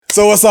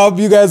So what's up,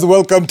 you guys?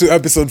 Welcome to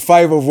episode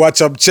 5 of Watch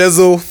Up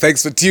Chezo.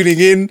 Thanks for tuning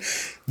in.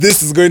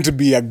 This is going to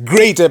be a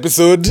great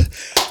episode.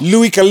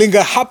 Louis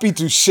Kalinga, happy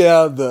to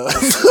share the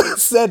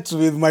set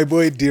with my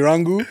boy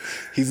Dirangu.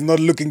 He's not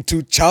looking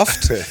too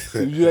chuffed.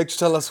 Would you like to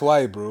tell us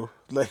why, bro?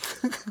 Like,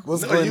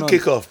 what's going on? You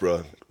kick off,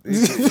 bro.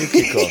 You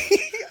kick off.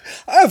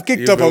 I have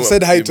kicked up. I've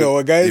said hi to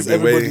our guys.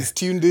 Everybody's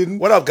tuned in.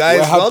 What up,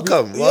 guys?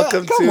 Welcome.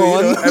 Welcome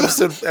to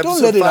episode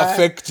Don't let it 5.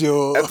 affect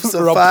your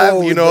episode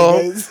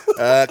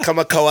 5.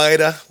 Kama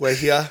kawaida, we're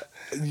here.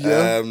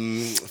 Yeah.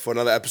 For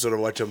another episode of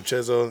Watch Up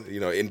Chezo.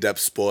 In-depth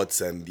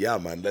sports, and yeah,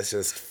 man, let's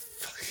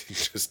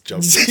just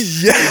jump in.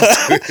 Yeah.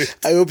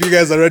 I hope you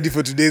guys are ready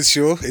for today's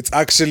show. It's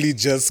actually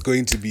just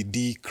going to be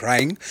D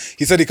crying.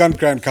 He said he can't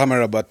cry on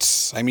camera,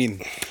 but I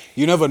mean,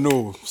 you never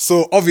know.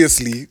 So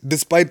obviously,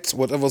 despite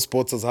whatever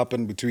sports has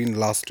happened between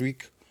last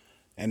week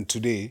and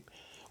today,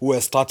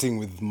 we're starting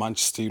with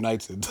Manchester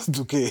United.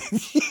 Okay.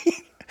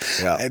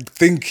 Yeah. I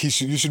think you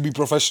should be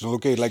professional.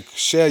 Okay, like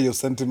share your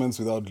sentiments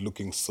without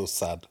looking so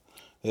sad.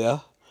 Yeah.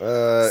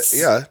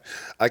 Yeah,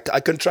 I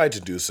can try to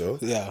do so.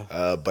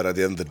 Yeah. But at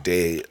the end of the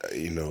day,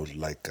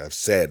 like I've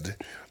said,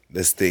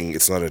 this thing,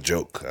 it's not a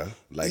joke. Huh?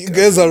 Like You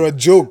guys are a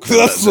joke.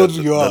 That's what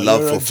you are.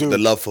 The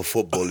love for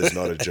football is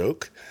not a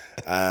joke.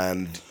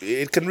 And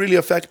it can really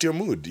affect your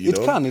mood, It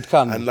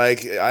can. And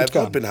like, I've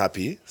not been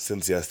happy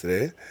since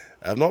yesterday.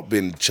 I've not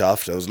been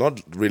chuffed. I was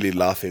not really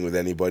laughing with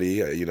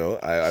anybody.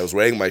 I was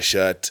wearing my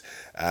shirt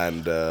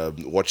and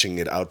watching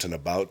it out and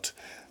about.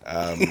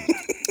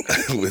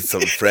 With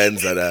some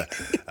friends at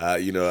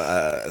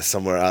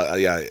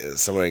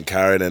somewhere in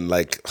Karen, and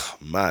like, oh,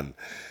 man,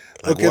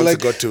 like Okay, once like,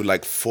 it got to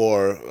like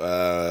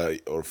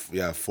 4 or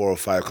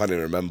 5, I can't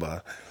even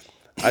remember.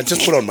 I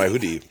just put on my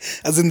hoodie.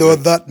 as in there were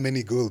that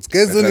many goals.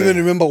 Guys don't even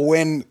remember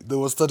when they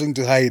were starting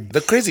to hide.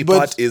 The crazy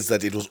part is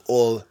that it was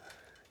all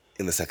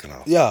in the second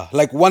half. Yeah,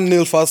 like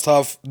 1-0 first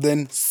half,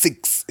 then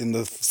 6 in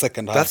the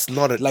second half. That's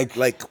not a like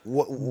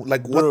what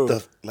bro.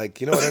 the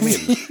you know what I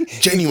mean?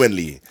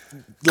 Genuinely,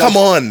 come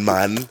on,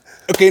 man.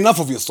 Okay, enough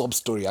of your sob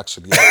story,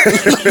 actually.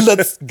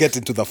 Let's get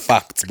into the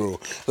facts, bro.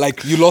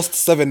 Like, you lost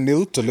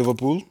 7-0 to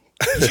Liverpool.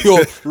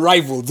 Your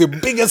rivals, your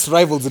biggest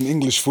rivals in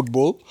English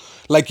football.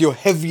 Like, your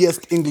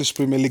heaviest English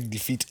Premier League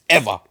defeat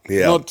ever.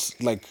 Yeah. Not,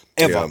 like,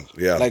 ever.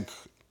 Yeah. Like,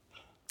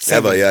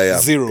 Ever, yeah.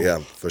 0. Yeah,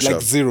 for sure.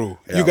 Like 0.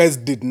 Yeah. You guys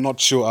did not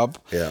show up.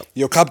 Yeah.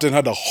 Your captain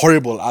had a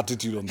horrible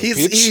attitude on the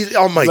pitch.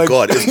 Oh my Like-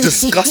 God, it's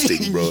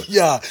disgusting, bro.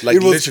 Yeah, like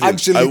it was literally,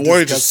 actually I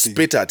wanted disgusting.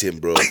 to spit at him,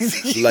 bro.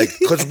 Like,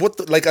 cause what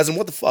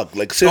the fuck?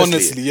 Like, seriously.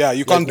 Honestly, yeah,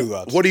 you can't do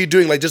that. What are you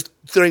doing? Like, just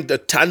throwing the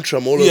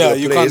tantrum all over Yeah, the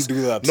place. you can't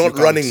do that. Not You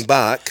can't. running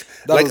back.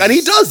 And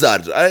he does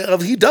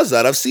that. He does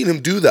that. I've seen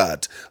him do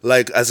that.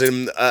 Like, as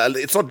in,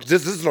 it's not.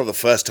 This is not the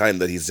first time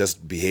that he's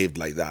just behaved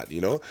like that.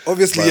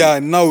 Obviously, But- yeah,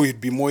 now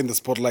we'd be more in the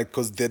spotlight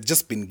because they'd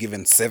just been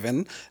given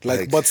 7.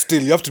 But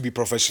still, you have to be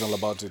professional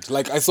about it.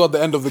 Like, I saw at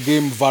the end of the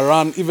game,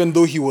 Varane, even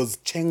though he was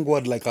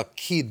chengwad like a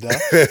kid,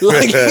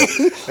 like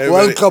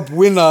World Cup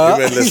winner.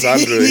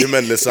 You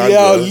meant Lisandro.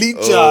 Yeah,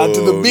 Licha,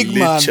 to the big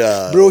man.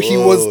 Bro, he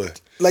was,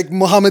 like,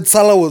 Mohamed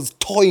Salah was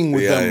toying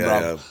with them, bro.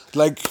 Yeah.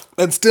 Like,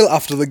 and still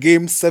after the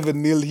game,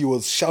 7-0, he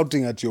was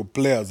shouting at your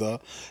players, huh?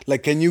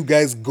 Like, can you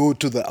guys go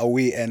to the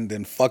away end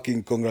and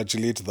fucking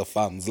congratulate the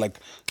fans? Like,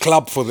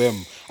 clap for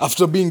them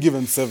after being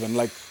given 7.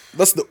 Like,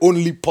 that's the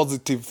only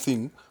positive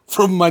thing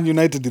from Man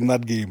United in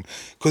that game.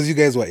 Because you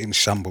guys were in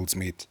shambles,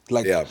 mate.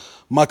 Like, Yeah.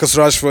 Marcus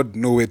Rashford,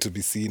 nowhere to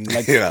be seen.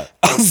 Like, Yeah.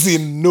 I've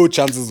seen no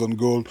chances on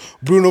goal.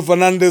 Bruno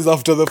Fernandes,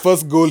 after the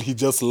first goal, he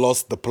just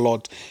lost the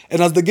plot.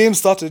 And as the game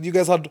started, you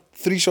guys had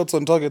 3 shots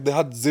on target. They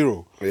had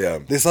 0. Yeah.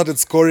 They started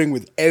scoring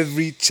with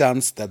every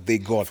chance that they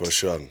got. For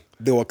sure.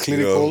 They were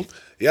clinical.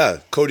 Yeah,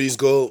 Cody's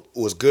goal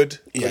was good.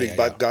 Yeah,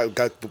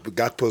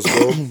 Gakpo's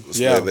goal,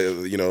 Yeah.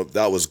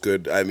 that was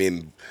good. I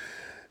mean,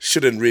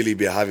 shouldn't really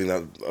be having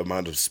that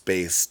amount of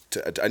space.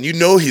 And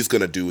he's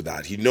going to do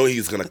that.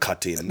 He's going to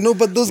cut in. No,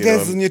 but those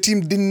guys in your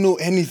team didn't know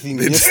anything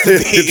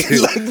yesterday.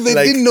 Like, they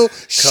didn't know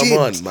shit. Come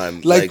on,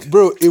 man. Like,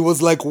 bro, it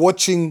was like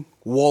watching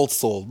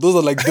Walsall. Those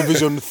are like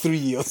Division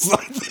 3 or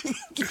something.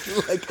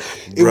 Like,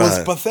 it was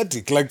Bruh.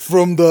 pathetic. Like,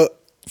 from the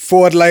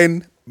forward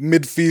line,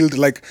 midfield,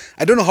 like,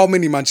 I don't know how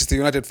many Manchester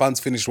United fans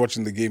finished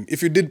watching the game.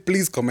 If you did,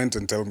 please comment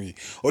and tell me.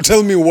 Or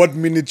tell me what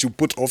minute you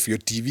put off your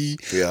TV.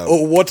 Yeah.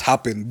 Or what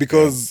happened.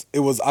 Because it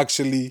was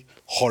actually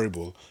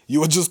horrible.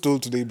 You were just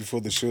told today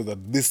before the show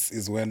that this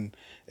is when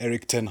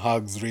Eric Ten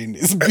Hag's reign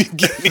is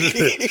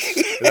beginning.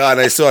 And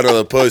I saw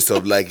another post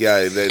of like,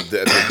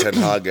 the Ten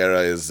Hag era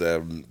is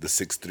the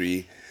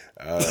 6-3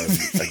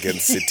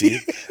 against City.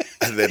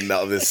 And then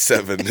now there's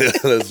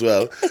 7-0 as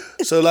well.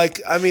 So, like,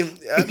 I mean,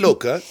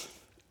 look,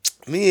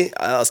 me,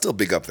 I'll still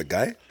big up the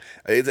guy.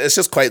 It's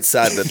just quite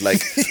sad that,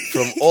 like,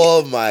 from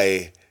all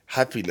my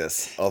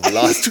happiness of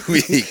last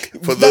week.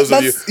 For those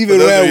of you, That's even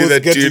where I was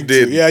getting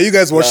to. Yeah, you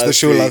guys watched the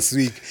show week. last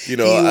week. You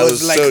know, he I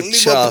was like, so Liverpool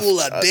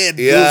chuffed. are dead.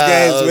 Yeah, Those I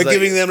guys, was we're like-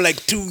 giving them like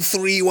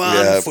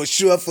 2-3-1 Yeah. for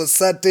sure, for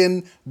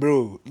certain.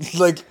 Bro,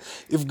 like,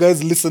 if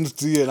guys listened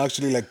to you and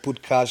actually like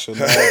put cash on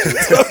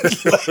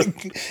that,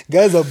 like,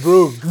 guys are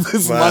broke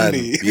this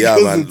Monday. Yeah,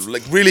 Because man. it's-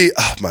 Like really,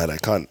 man, I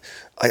can't.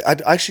 I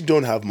actually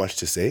don't have much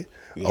to say.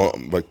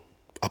 Like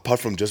apart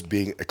from just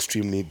being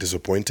extremely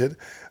disappointed.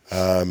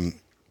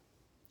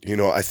 You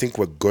know, I think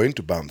we're going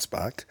to bounce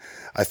back.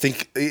 I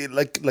think,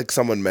 like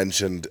someone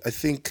mentioned, I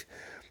think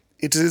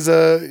it is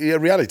a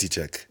reality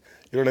check.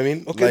 You know what I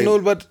mean? Okay, Like, no,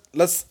 but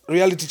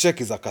reality check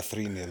is like a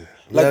 3-0.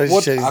 Like, Reality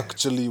what check-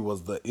 actually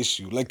was the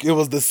issue? Like, it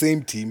was the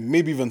same team,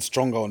 maybe even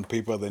stronger on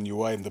paper than you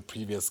were in the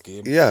previous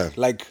game. Yeah.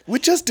 Like, we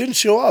just didn't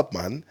show up,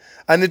 man.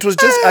 And it was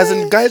just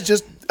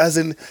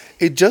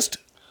it just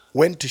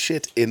went to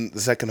shit in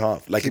the second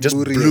half. Like it just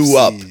Buri blew FC.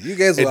 up. You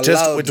guys were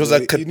loud, it was bro.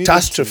 a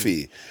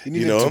catastrophe. You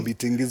needed know? to be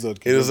Tingizo.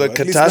 It was a At least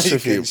now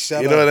catastrophe. can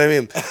shut You know up. what I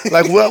mean?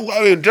 Like, well,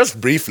 I mean, just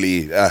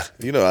briefly,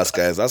 you know, us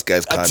guys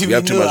can't. Until We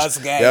have you too know much. us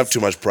We guys. have too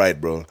much pride,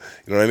 bro. You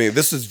know what I mean?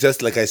 This is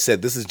just like I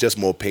said. This is just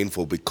more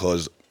painful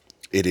because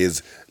it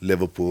is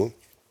Liverpool.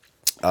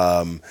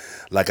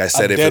 Like I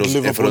said, A if dead it was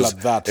Liverpool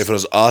at that. if it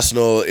was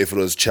Arsenal, if it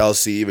was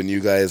Chelsea, even you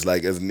guys,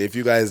 like, as in, if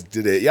you guys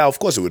did it, yeah, of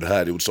course it would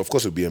hurt. It would, of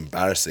course, it would be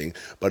embarrassing,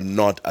 but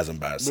not as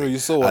embarrassing Bro, you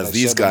saw what as I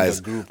these shared on the guys,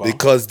 group, huh?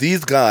 because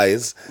these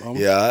guys,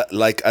 yeah,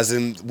 like as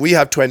in we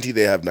have 20,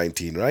 they have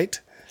 19, right?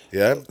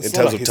 Yeah, in not terms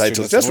a of history titles,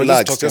 lesson. just We're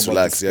relax, just just talking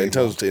about relax. this Yeah,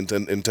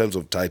 game, in terms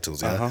of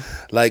titles, yeah,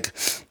 Uh-huh. like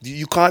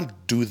you can't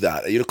do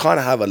that. You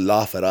can't have a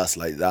laugh at us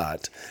like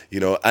that,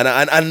 you know.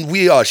 And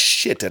we are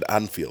shit at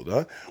Anfield,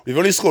 huh? We've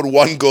only scored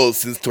 1 goal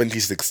since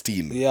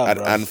 2016 Yeah, at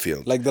bruv.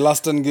 Anfield. Like, the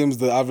last 10 games,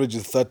 the average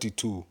is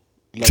 32.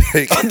 Like,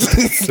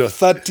 So-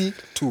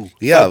 32.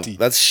 yeah, 30.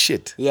 that's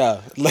shit.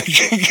 Yeah, like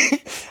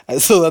I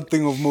saw that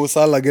thing of Mo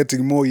Salah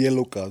getting more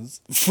yellow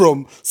cards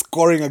from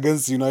scoring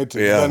against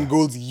United Yeah. than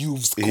goals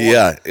you've scored.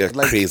 Yeah,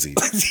 Like- crazy.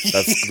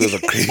 Those are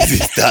crazy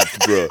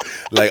stats, bro.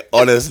 Like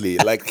honestly,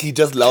 like he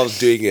just loves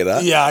doing it,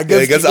 huh? Yeah,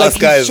 against us he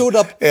guys. showed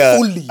up yeah,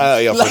 fully.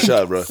 yeah, Like, for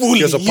sure, bro. fully.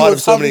 He was a He part was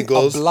of so many having a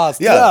goals.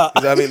 blast. Yeah.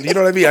 Yeah. I mean, you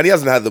know what I mean. And he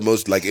hasn't had the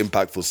most like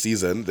impactful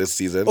season this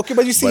season. Okay,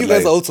 but you see, you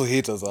guys are also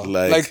haters, huh?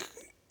 like- Like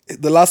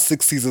the last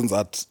 6 seasons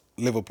at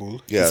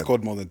Liverpool, he Yeah.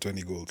 scored more than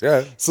 20 goals.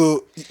 Yeah.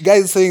 So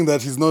guys saying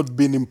that he's not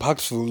been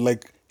impactful,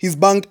 like he's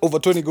banked over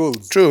 20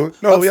 goals. True.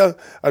 No, That's-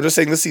 yeah. I'm just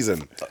saying this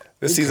season.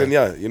 This season,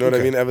 yeah. You know what I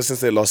Okay. mean? Ever since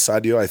they lost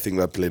Sadio, I think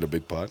that played a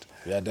big part.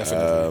 Yeah,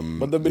 definitely.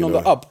 But they've been you on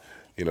know, the up.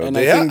 You know, And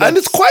they, I think and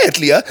it's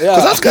quietly, yeah,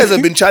 because Yeah. us guys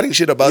have been chatting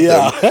shit about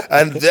Yeah. them,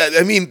 and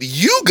I mean,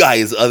 you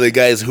guys are the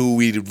guys who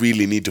we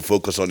really need to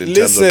focus on in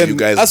terms of you Listen,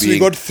 guys as we being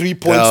got 3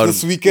 points down.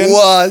 this weekend.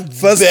 What?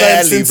 First time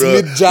Barely, since bro.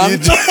 mid-Jan.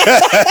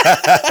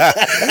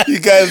 You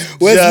guys,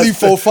 Wesley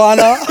just-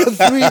 Fofana,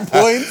 3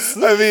 points.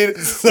 I mean,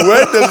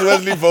 where does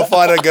Wesley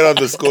Fofana get on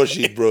the score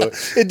sheet, bro?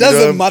 It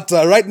doesn't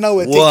matter. Right now,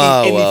 we're taking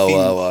Wow, anything.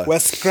 wow. We're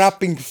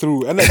scrapping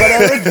through. And but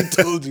I already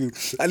told you.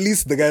 At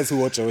least the guys who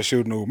watch our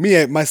show know.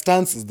 My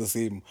stance is the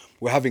same.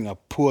 We're having a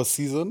poor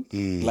season.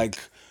 Like,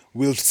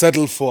 we'll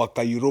settle for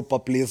a Europa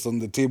place on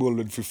the table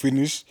if we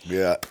finish.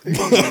 Yeah,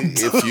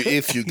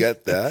 if you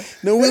get there,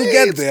 No, we'll Hey,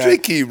 get it's there.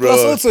 tricky, bro.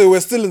 Plus, also, we're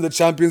still in the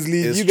Champions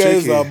League. It's you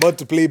guys tricky. are about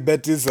to play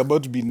Betis,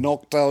 about to be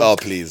knocked out. Oh,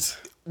 please.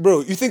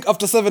 Bro, you think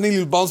after 7-0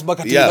 you'll bounce back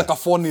at Yeah, like a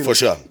 4-0? for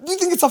sure. Do you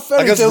think it's a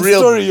fairy Against tale real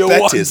story you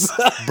Betis,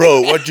 want?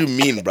 bro. What do you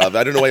mean, bruv?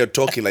 I don't know why you're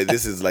talking like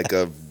this is like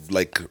a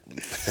like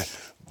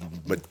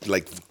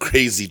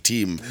crazy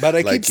team. But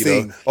I like, keep you know,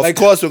 saying, of like-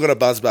 course we're gonna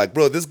bounce back,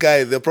 bro. This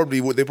guy, they probably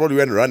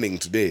went running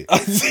today,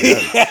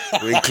 yeah.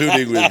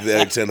 Including with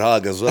Erik Ten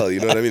Hag as well. You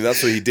know what I mean?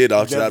 That's what he did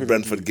after that Definitely.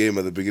 Brentford game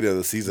at the beginning of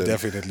the season.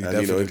 Definitely, and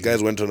you know, the definitely.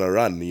 guys went on a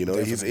run. You know,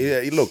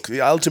 look.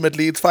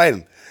 Ultimately, it's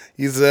fine.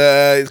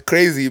 It's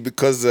crazy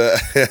because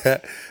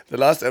the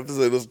last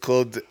episode was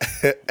called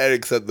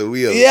Eric's at the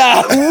wheel.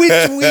 Yeah,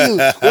 which wheel?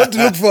 We have to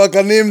look for like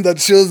a name that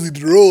shows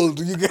it rolled.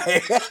 You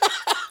guys,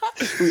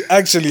 we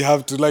actually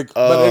have to But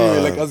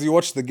anyway, like as you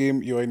watch the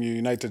game, you're in your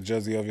United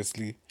jersey,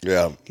 obviously.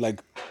 Yeah.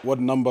 Like, what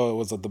number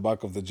was at the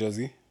back of the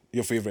jersey?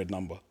 Your favorite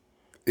number,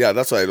 Yeah,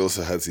 that's why it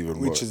also has even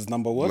more. which is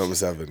number what? Number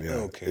 7, yeah.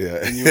 Okay.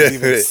 Yeah. And you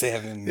give it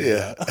 7.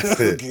 Yeah.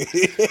 Okay.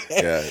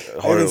 Yeah. I even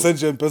Horrible.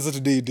 sent you a person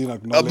today. You didn't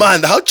acknowledge.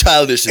 Man, how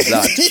childish is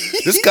that?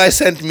 This guy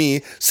sent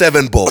me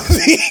 7 balls.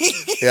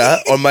 Yeah,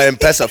 on my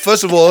M-Pesa.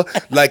 First of all,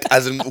 like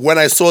as in when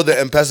I saw the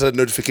M-Pesa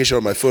notification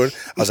on my phone,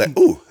 I was like,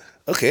 ooh,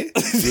 okay.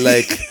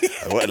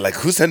 Like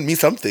who sent me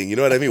something? You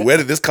know what I mean? Where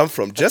did this come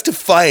from? Just to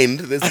find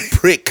this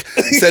prick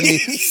sent me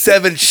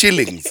 7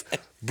 shillings.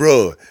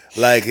 Bro,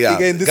 like yeah,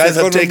 Again, this guys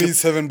have economy, taken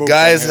 7 bob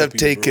guys can have help you,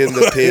 bro. taken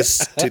the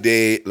piss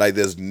today like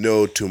there's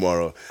no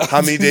tomorrow.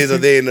 How many days are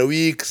they in a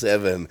week?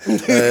 7.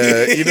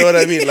 You know what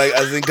I mean? Like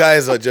as in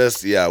guys are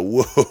just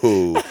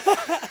whoa.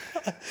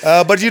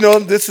 But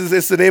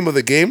it's the name of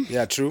the game.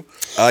 Yeah, true.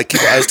 I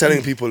was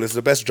telling people it's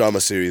the best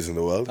drama series in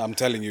the world. I'm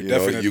telling you, You know,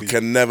 definitely. you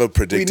can never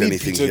predict we need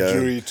anything Peter here.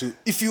 Drury to.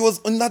 If he was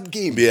on that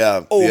game,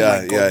 Yeah, oh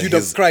yeah, my god, yeah, you'd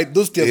have cried.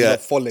 Those tears would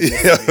have fallen.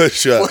 Yeah, for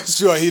sure. For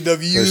sure, he'd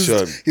have used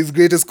sure. his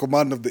greatest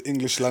command of the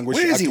English language.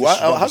 Where to is he?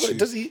 actually How shrug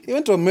does shit. he? He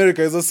went to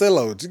America. He's a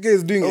sellout. The guy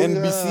is doing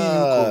NBC.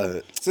 Yeah.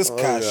 It's just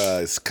cash. Yeah,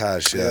 it's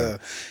cash. Yeah,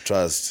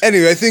 trust.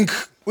 Anyway, I think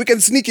we can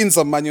sneak in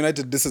some Man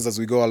United disses as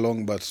we go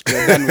along, but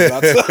we're done with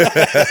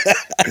that.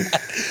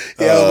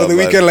 Yeah, over the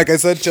weekend, like I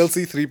said,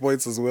 Chelsea 3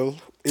 points as well.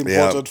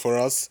 Important for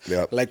us.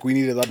 Yeah. Like we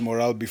needed that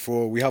morale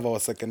before we have our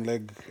second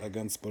leg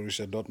against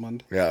Borussia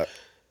Dortmund. Yeah.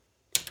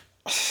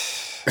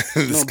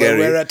 No, Scary. but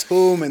we're at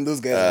home and those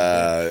guys,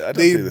 I don't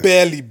they think that-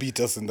 barely beat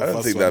us in the I don't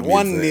first think one.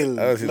 that means 1-0.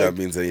 I don't think that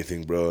means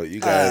anything, bro. You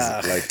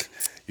guys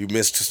you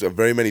missed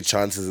very many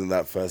chances in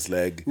that first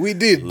leg. We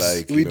did.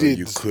 We did.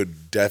 You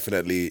could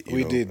definitely.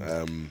 We did.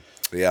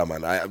 Yeah,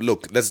 man.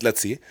 Let's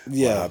see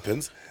what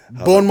happens.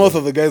 Bournemouth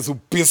are the guys who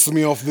pissed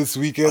me off this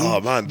weekend. Oh,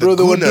 man, bro,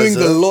 the they were Gunners,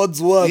 doing the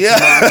Lord's work. Yeah.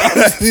 man.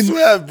 I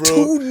swear, bro.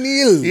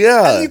 2-0.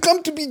 Yeah. And you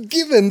come to be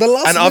given the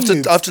last And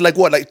minute. after like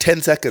what, like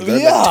 10 seconds?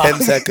 Yeah. Like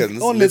 10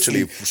 seconds. Honestly,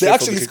 literally. they straight from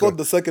actually the scored kickoff.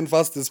 the second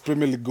fastest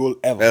Premier League goal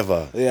ever.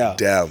 Ever. Yeah.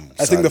 Damn,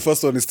 I son. think the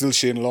first one is still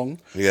Shane Long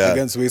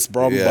against West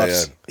Brom. Yeah,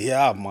 but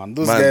yeah, man,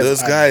 those Man, guys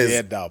those are guys.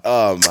 dead up.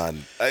 Oh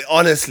man,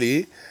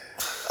 honestly.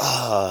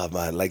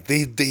 Man, like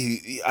they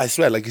I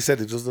swear, like you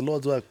said, it was the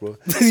Lord's work, bro.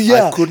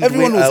 Yeah, I couldn't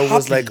everyone wait. was I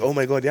was happy. like, oh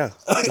my god, yeah,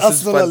 this is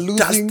Arsenal are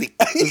losing. fantastic.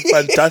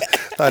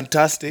 This is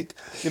fantastic.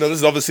 This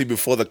is obviously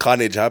before the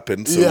carnage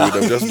happened, so Yeah. we'd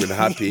have just been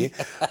happy.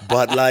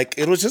 But like,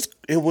 it was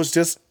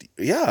just,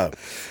 yeah,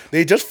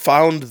 they just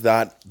found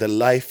that the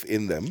life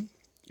in them,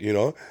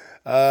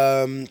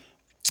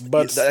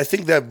 But I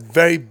think they're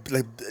very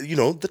like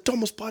the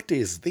Thomas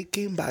Partey's. They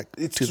came back.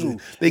 it's true.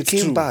 They It's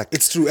came true. back.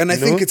 It's true. And I you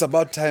think know? it's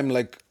about time,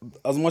 like,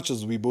 as much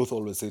as we both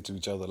always say to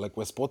each other, like,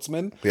 we're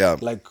sportsmen. Yeah.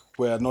 Like,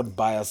 we're not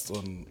biased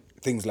on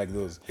things like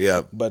those.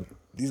 Yeah. But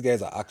these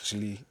guys are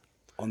actually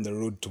on the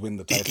road to win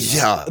the title.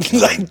 Yeah,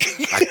 Like,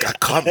 I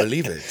can't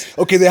believe it.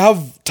 okay, they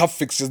have tough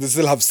fixtures. They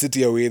still have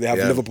City away. They have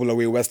Yeah. Liverpool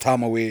away, West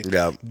Ham away.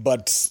 Yeah.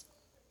 But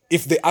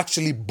if they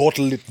actually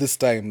bottle it this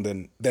time,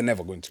 then they're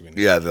never going to win.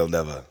 Yeah, they'll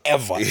never.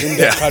 Ever in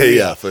their career.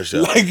 Yeah, for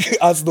sure. Like,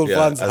 Arsenal Yeah,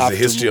 fans as have the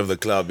history to of the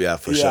club, yeah,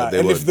 for yeah, sure. They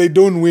and would. if they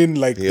don't win,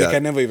 like, Yeah. they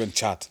can never even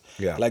chat.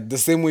 Yeah. Like, the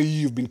same way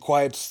you've been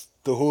quiet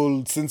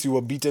since you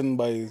were beaten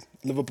by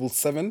Liverpool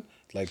 7,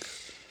 like,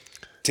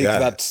 take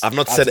that. I've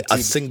not said a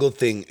attitude. single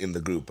thing in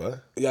the group, huh?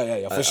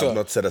 Yeah, for I've sure.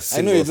 not said a I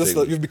single know you're just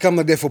thing. you've become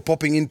the guy for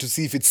popping in to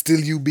see if it's still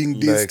you being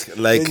dissed.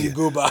 Like then you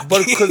go back.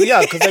 But because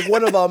like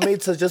one of our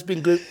mates has just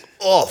been going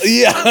off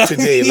Yeah.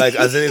 today. Like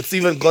as in it's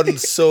even gotten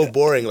so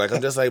boring. Like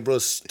I'm just like, bro,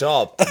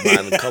 stop,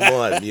 man. Come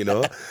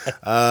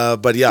on,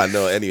 But yeah,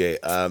 no, anyway,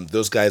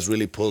 those guys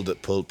really pulled it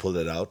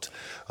out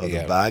of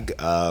the bag.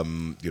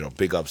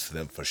 Big ups to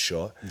them for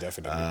sure.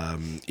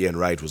 Definitely. Ian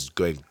Wright was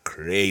going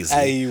crazy.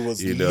 I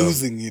was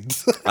losing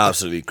it.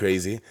 Absolutely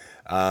crazy.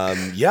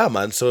 Yeah,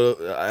 man. So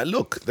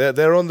look,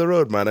 they're on the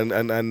road, man,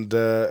 and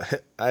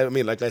I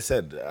mean, like I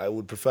said, I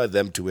would prefer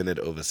them to win it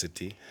over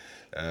City.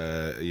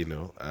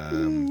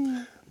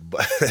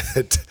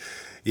 But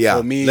yeah,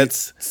 For me,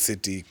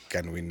 City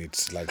can win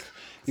it. Like,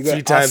 you got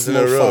 3 times in a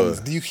Arsenal row. fans.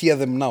 Do you hear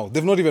them now?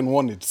 They've not even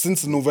won it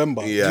since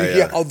November. Yeah, Do you hear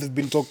yeah. how they've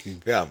been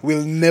talking? Yeah.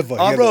 We'll never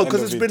Oh, hear bro, the end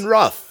because of it's it. been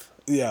rough.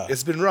 Yeah.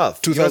 It's been rough.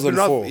 You know, it's been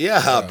 2004. rough.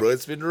 Yeah, bro,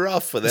 it's been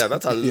rough for them.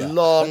 That's a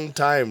long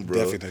time,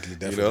 bro.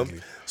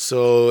 Definitely.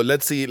 So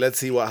let's see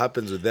what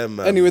happens with them.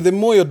 Anyway, the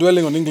more you're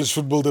dwelling on English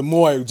football, the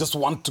more I just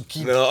want to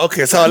keep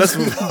Okay, so let's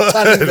move on.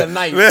 turning the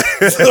knife.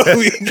 So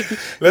we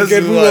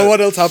can move on. What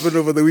else happened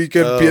over the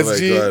weekend? Oh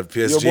PSG, my God,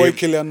 PSG. your boy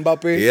Kylian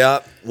Mbappe. Yeah,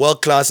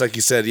 world class, like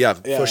you said. Yeah,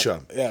 Yeah, for sure.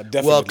 yeah,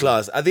 definitely. World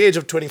class. At the age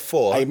of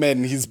 24, I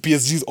mean, he's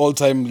PSG's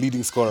all-time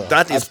leading scorer.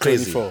 that is at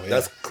crazy. 24, yeah.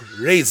 That's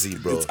crazy,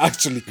 bro. It's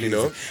actually crazy. You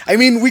know? I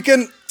mean, we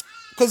can,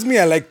 because me,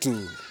 I like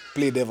to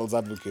play devil's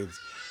advocate.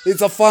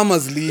 It's a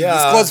farmers league. Yeah.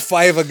 He scores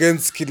 5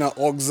 against Kina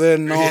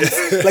Oxen.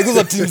 Like, those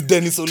are teams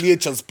Dennis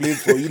Oliech has played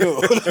for,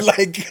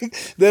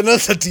 Like, they're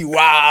not a team,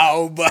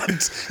 wow.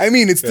 But, I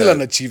mean, it's still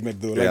an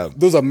achievement, though. Like,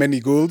 those are many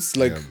goals.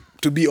 Like,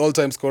 to be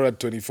all-time scorer at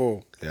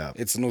 24,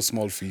 it's no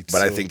small feat.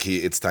 But I think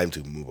it's time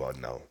to move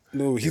on now.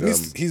 No,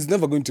 he's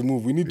never going to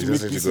move. We need to make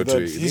He peace needs with to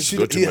that.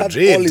 go to He had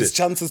Madrid. all his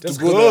chances Just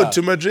to go there.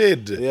 to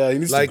Madrid. Yeah, he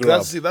needs to like grow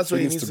up. that's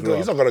what he needs to go. grow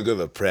He's up. not gonna go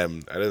to the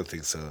Prem. I don't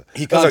think so.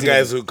 He Those can't are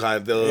guys even- who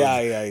can't.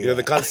 Yeah.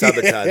 They can't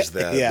sabotage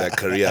their, Yeah. their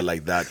career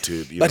like that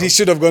too. But he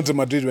should have gone to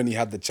Madrid when he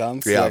had the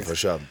chance. Yeah, Like, for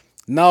sure.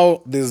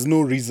 Now, there's no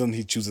reason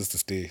he chooses to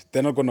stay.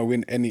 They're not going to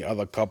win any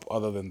other cup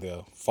other than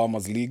the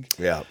Farmers League.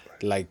 Yeah.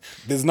 Like,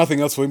 there's nothing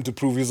else for him to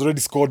prove. He's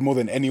already scored more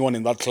than anyone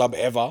in that club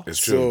ever. It's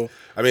true.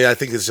 I mean, I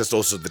think it's just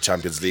also the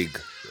Champions League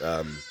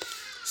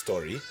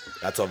story.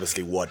 That's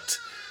obviously what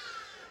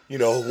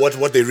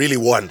they really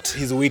want. So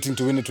he's waiting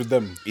to win it with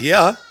them.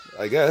 Yeah,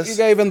 I guess. You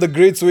got even the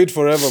greats wait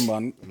forever,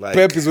 man. Like-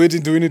 Pep is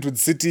waiting to win it with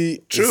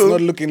City. True. It's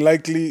not looking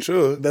likely.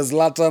 True. The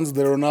Zlatans,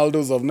 the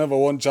Ronaldos have never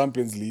won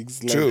Champions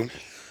Leagues. Like, True.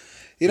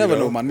 You never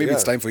know, know, man. Maybe yeah.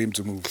 it's time for him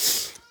to move.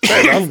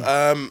 Fair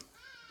enough.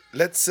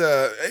 let's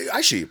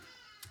actually,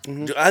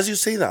 as you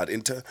say that,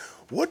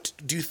 what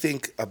do you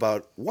think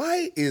about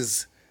why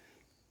is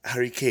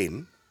Harry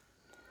Kane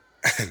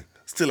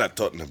still at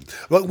Tottenham?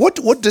 Well,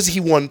 what does he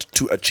want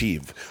to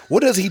achieve?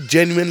 What does he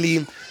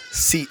genuinely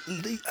see?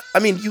 I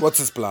mean, What's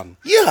his plan?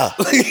 yeah.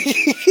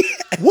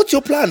 What's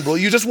your plan, bro?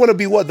 You just want to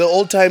be what, the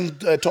all-time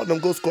Tottenham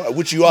goal scorer,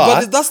 which you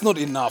are. But that's not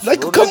enough. Like,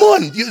 bro. come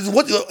on.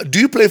 Do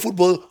you play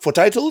football for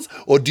titles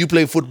or do you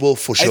play football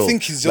for show? I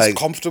think he's just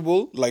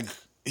comfortable. Like,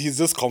 he's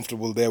just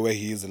comfortable there where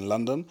he is in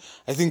London.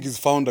 I think he's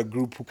found a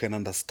group who can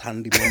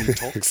understand him when he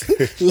talks.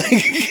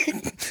 Like,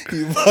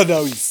 you heard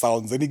how he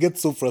sounds, and he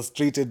gets so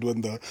frustrated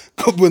when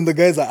the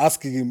guys are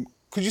asking him,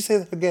 could you say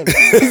that again?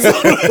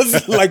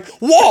 It's like,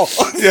 whoa!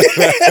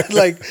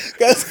 Like,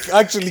 guys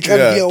actually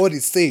can't hear what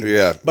he's saying.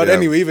 Yeah. But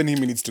anyway, even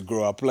him needs to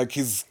grow up. Like,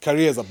 his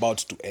career is about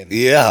to end.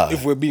 Yeah.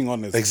 If we're being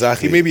honest.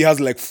 Exactly. He maybe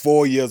has like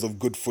 4 years of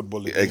good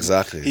football. In him.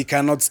 Exactly. He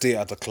cannot stay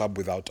at a club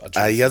without a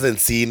job. He hasn't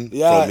seen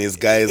from his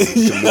guys,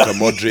 Luka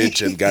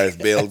Modric and Gareth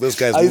Bale. Those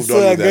guys I moved on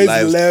swear, with their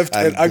guys lives left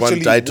and won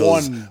actually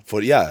titles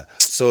won.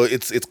 So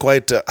it's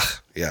quite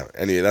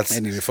Anyway, that's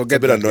forget a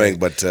bit that annoying,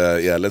 guy. but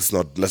let's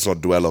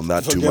not dwell on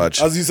that too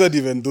much. As you said,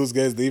 even those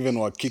guys, they even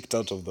were kicked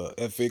out of the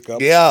FA Cup.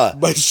 Yeah,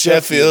 by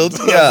Sheffield.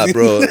 Yeah,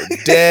 bro,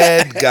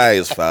 dead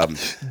guys, fam.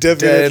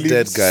 Definitely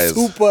dead guys,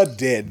 super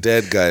dead.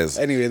 Dead guys.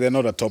 Anyway, they're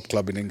not a top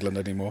club in England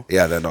anymore.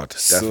 Yeah, they're not.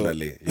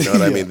 Definitely. You know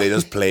what I mean? They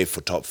just play for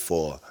top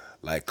 4.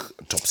 Like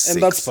top 6.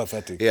 And that's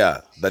pathetic.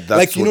 Yeah. That's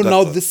like,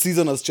 now this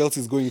season as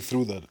Chelsea's going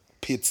through the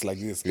pits like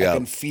this, Yeah. I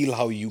can feel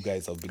how you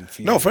guys have been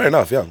feeling. No, fair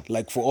enough, yeah.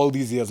 Like, for all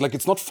these years. Like,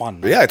 it's not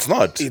fun. Yeah, it's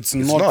not. It's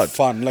not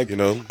fun. Like,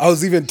 I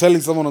was even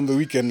telling someone on the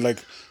weekend, like,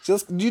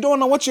 you don't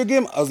want to watch your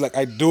game? I was like,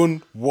 I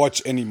don't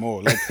watch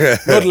anymore. Like,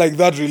 not like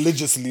that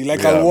religiously.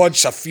 Like, I'll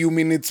watch a few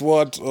minutes,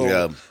 but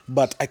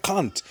I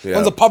can't. Yeah.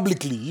 Once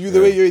publicly, the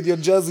way you're in your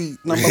jersey,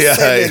 number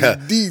 7, yeah.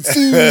 DC.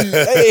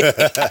 Hey.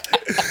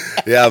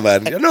 Yeah,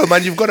 man. No,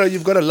 man, you've got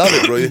to love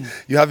it, bro.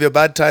 You have your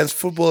bad times.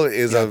 Football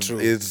is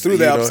through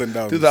the ups and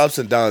downs. Through the ups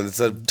and downs. It's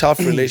a tough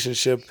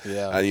relationship,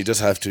 Yeah. and you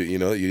just have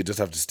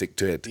to, stick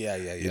to it. Yeah.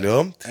 You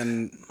know?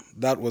 And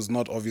that was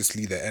not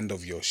obviously the end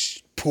of your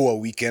poor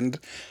weekend.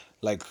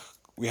 Like,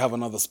 we have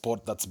another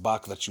sport that's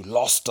back that you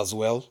lost as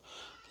well.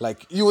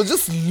 Like, you were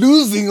just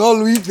losing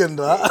all weekend,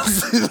 huh?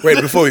 Wait,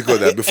 before we go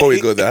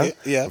there,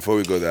 Yeah.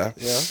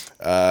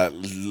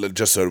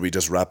 Just so we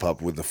just wrap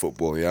up with the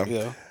football, yeah?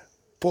 Yeah.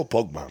 Poor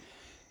Pogba.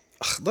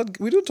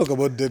 We don't talk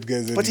about dead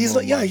guys anymore. But he's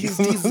not, man.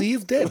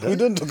 he's dead. We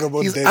don't talk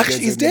about dead guys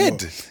He's anymore.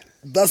 dead.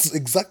 That's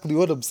exactly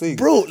what I'm saying.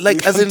 Bro, like,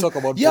 we as don't in, talk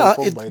about Paul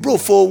Pogba bro, anymore.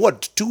 for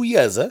what, 2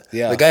 years, huh?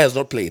 Yeah. The guy has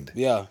not played.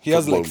 Yeah, he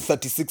has like football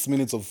 36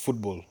 minutes of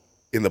football.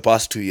 in the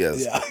past 2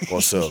 years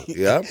or so,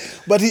 yeah?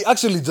 But he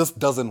actually just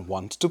doesn't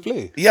want to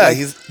play. Yeah, Like,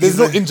 he's there's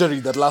no like-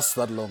 injury that lasts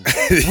that long.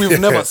 We've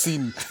never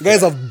seen.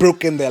 Guys have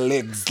broken their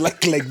legs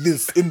like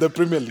this in the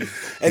Premier League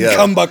and Yeah.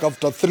 come back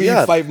after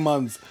 5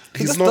 months. He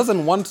He's just not-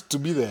 doesn't want to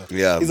be there.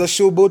 Yeah. He's a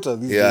showboater.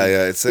 These Yeah,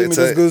 days. yeah, He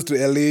just goes to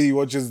LA, he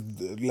watches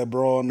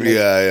LeBron. like,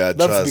 Yeah,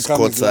 that's trust,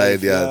 become his courtside,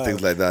 life, yeah,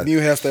 things like that. New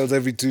hairstyles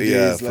every 2 days.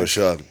 Yeah, for like,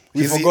 sure.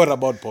 We He's- forgot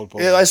about Paul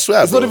Pogba. Yeah, I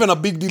swear, It's bro. not even a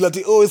big deal that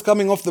he's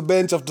coming off the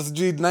bench after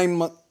 9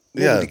 months.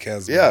 Nobody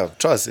cares. Man. Yeah,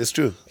 trust, it's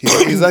true.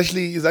 He's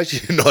actually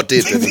not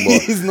it anymore.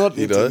 He's not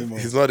it anymore.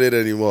 He's not it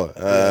anymore.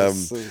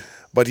 So,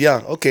 But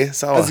yeah, okay,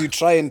 Sawa. as you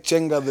try and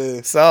chenga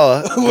the...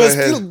 Sawa, go We're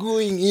ahead. still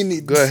going in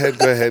it. Go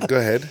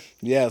ahead.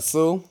 Yeah,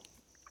 so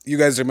you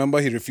guys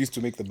remember he refused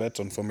to make the bet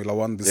on Formula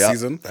One this Yeah,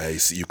 season?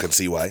 you can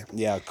see why.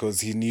 Yeah,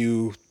 because he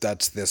knew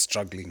that they're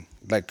struggling.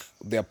 Like,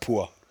 they're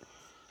poor.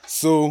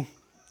 So,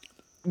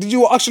 did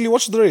you actually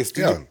watch the race?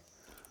 Did Yeah, you?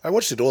 I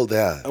watched it all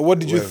there. What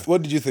did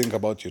you think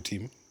about your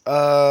team?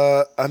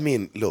 I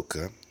mean, look,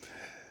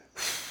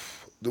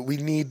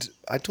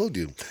 I told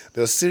you,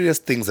 there are serious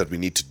things that we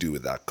need to do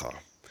with that car.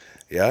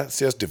 Yeah,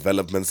 serious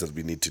developments that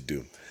we need to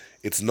do.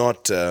 It's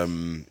not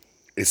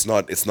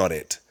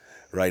it.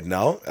 Right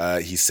now,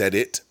 he said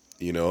it,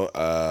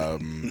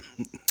 and,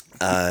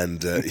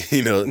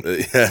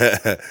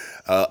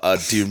 our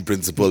team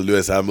principal,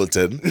 Lewis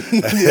Hamilton,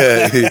 he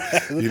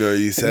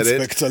said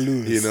Inspector it.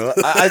 Lewis.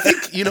 I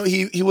think,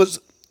 he was...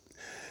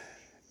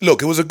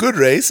 Look, it was a good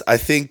race. I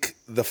think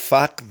the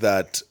fact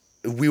that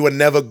we were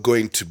never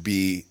going to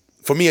be...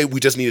 For me, we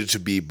just needed to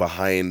be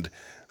behind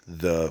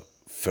the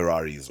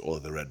Ferraris or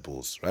the Red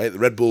Bulls, right? The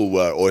Red Bull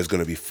were always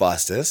going to be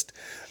fastest.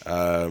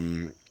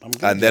 And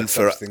then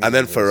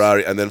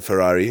Ferrari, and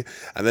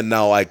then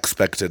now I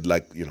expected,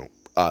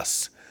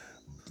 us.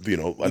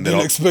 You And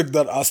didn't expect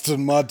that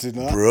Aston Martin,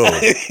 huh? bro,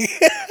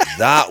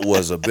 that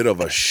was a bit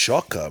of a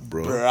shocker,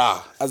 bro.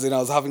 Bruh. As in, I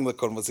was having the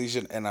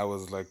conversation and I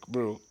was like,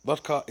 bro,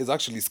 that car is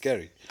actually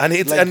scary. And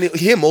it's Like- and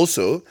him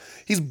also,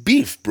 he's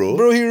beef, bro.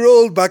 Bro, he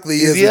rolled back the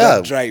years with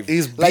that drive.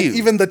 he's like, beef.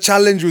 even the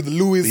challenge with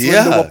Lewis when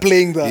Yeah. they were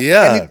playing that.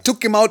 Yeah. And he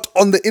took him out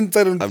on the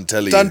inside on I'm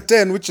telling turn you.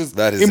 10, which is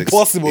That is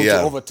impossible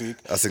to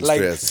overtake. That's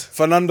Like, experience.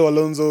 Fernando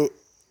Alonso,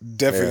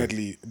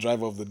 definitely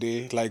driver of the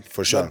day. Like,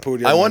 For sure. that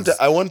podium I want was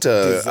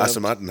a deserved.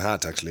 Aston Martin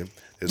hat, actually.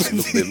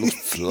 They look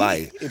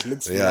fly. It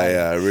looks yeah, fly.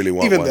 yeah. I really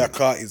want Even one. their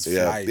car is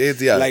fly.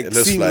 Like it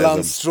looks seeing fly.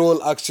 Lance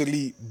Stroll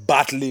actually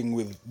battling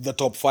with the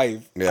top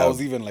 5. Yeah. I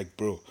was even like,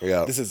 bro,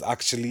 Yeah. this is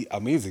actually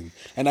amazing.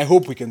 And I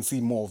hope we can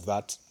see more of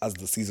that as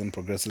the season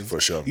progresses.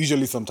 For sure.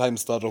 Usually sometimes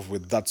start off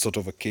with that sort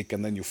of a kick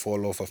and then you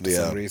fall off after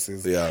Yeah. some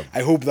races. Yeah.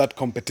 I hope that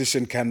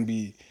competition can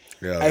be...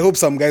 Yeah. I hope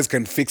some guys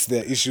can fix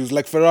their issues.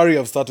 Like Ferrari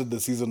have started the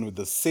season with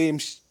the same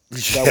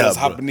that Yeah, was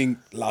bro. happening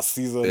last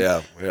season.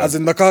 Yeah, yeah. As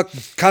in, the car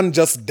can't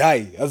just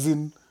die. As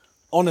in,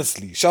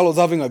 honestly, Charles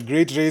was having a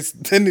great race,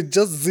 then it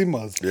just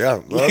zimmers.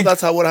 Yeah, well, Like,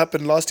 that's how what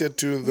happened last year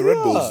to the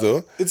Red Bulls,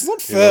 though. It's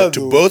not You know, fair, to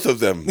though. both of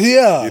them.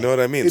 Yeah. You know what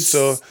I mean? It's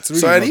really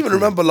so I not even cool.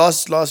 remember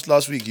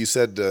last week you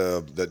said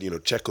that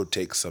Checo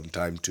takes some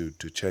time to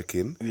check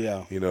in.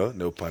 Yeah.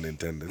 No pun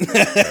intended.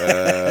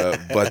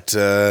 But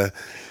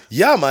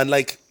yeah, man,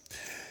 like.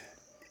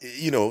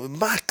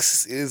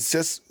 Max is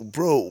just,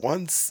 bro.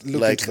 Once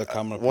Look like into the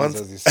camera, please, once,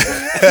 as you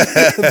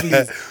say.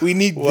 Please, we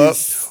need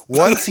this.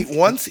 once he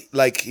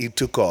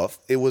took off,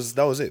 that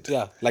was it.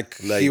 Yeah, like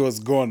he was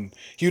gone.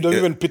 He would have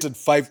even pitted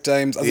 5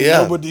 times. As in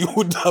Yeah. nobody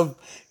would have.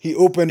 He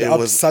opened up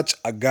was- such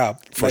a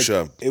gap. For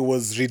sure. It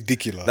was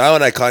ridiculous. That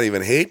one I can't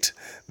even hate.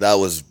 That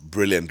was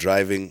brilliant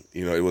driving.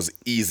 It was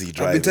easy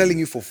driving. I've been telling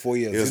you for 4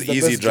 years. It was He's the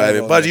easy best driver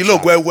driving. on But the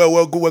look, track.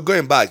 we're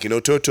going back.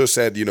 Toto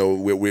said,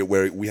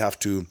 we have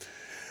to.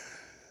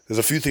 There's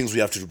a few things we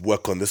have to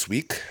work on this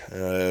week.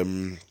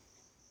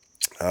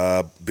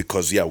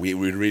 Because we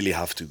really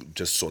have to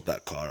just sort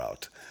that car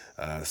out.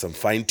 Some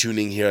fine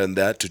tuning here and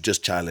there to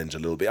just challenge a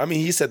little bit. I mean,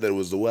 he said that it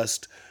was the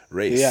worst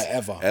race. Yeah,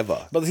 ever.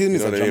 But he's You know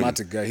a what I mean?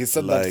 dramatic guy. He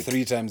said Like- that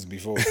 3 times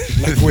before.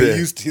 Like we're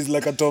used. He's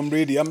like a Tom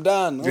Brady. I'm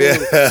done. Oh. Yeah.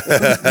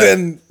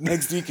 Then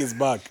next week he's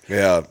back.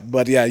 Yeah.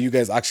 But yeah, you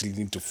guys actually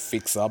need to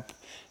fix up.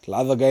 The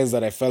other guys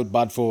that I felt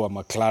bad for were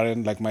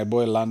McLaren, like my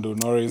boy Lando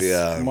Norris.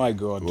 Yeah. My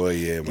God. Boy,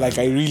 yeah, man. Like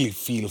I really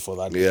feel for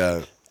that.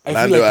 Yeah. I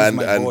Lando feel like he's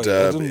my boy. I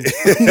don't-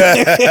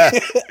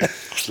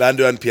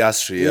 Lando and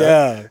Piastri.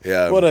 Yeah.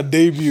 Yeah. What a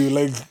debut.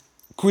 Like,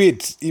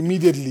 quit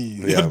immediately.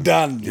 Yeah. You're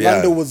done. Yeah.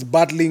 Lando was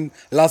battling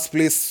last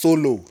place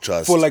solo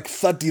Trust. for like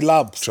 30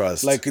 laps.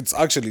 Trust. Like, it's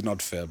actually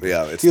not fair. Bro.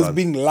 Yeah, it's he was not.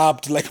 being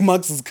lapped. Like,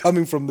 Max is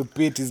coming from the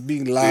pit. He's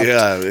being lapped.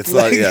 Yeah, it's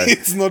Like, not. Yeah,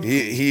 It's not.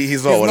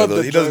 He's not one of those.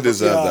 the He doesn't driver.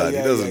 deserve Yeah, that.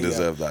 yeah, He doesn't yeah,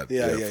 deserve that.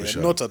 Yeah, for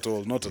sure. Not at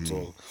all. Not at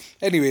all.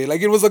 Anyway,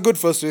 like, it was a good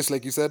first race,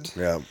 like you said.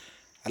 Yeah.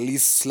 At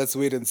least let's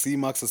wait and see.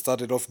 Max has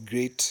started off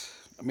great.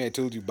 I mean, I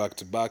told you back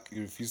to back.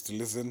 You refused to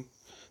listen.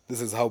 This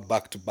is how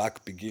back to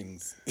back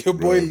begins. Your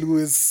boy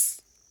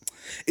Lewis,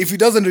 if he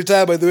doesn't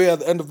retire, by the way, at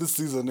the end of this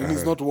season, and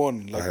he's not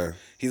won, like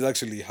he's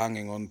actually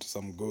hanging on to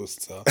some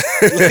ghosts. Huh?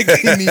 Like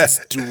he needs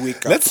to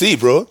wake up. Let's see,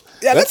 bro.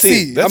 Yeah, let's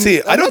see. Let's see.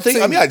 I'm not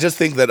saying- I just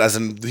think that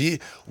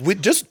we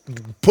just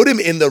put him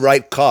in the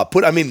right car.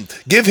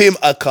 Give him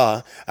a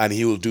car and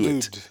he will do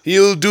it. Dude.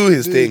 He'll do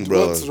his thing,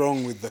 bro. What's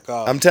wrong with the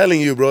car? I'm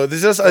telling you, bro.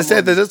 There's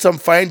just some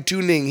fine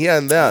tuning here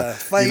and there.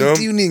 Fine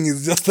tuning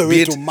is just a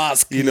way to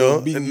mask. Being No,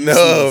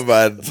 useless.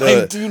 man. No.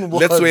 Fine-tune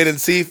Let's what? wait and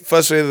see.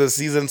 First race of the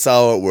season,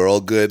 sour. We're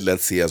all good.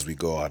 Let's see as we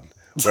go on.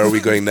 Where are we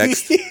going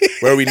next?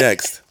 Where are we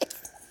next?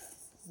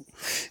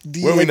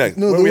 Where are we next?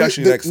 Where are we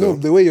actually next, though?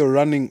 The way you're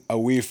running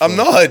away from. I'm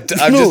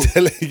not. I'm No. just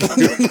telling you.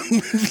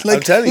 Like,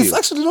 I'm telling it's you.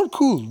 actually not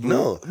cool. Bro.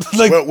 No.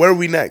 Like, where are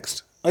we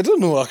next? I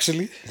don't know,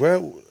 actually.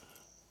 Where?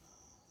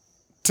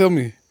 Tell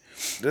me.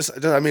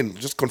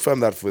 Just confirm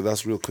that with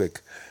us real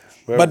quick.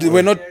 But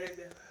we're not.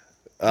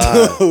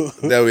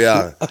 There we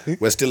are.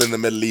 We're still in the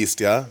Middle East,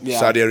 yeah? Yeah.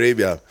 Saudi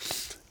Arabia.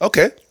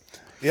 Okay.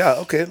 Yeah,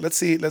 okay. Let's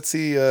see.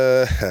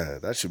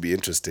 That should be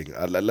interesting.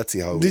 Let's see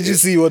how. Did you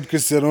see what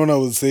Cristiano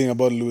was saying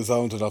about Lewis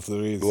Hamilton after the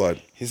race? What?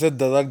 He said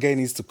that guy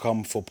needs to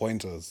come for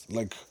pointers.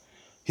 Like,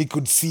 he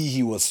could see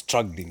he was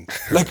struggling.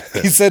 Like,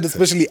 he said,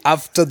 especially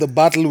after the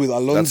battle with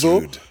That's Alonso.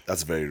 rude.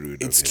 That's very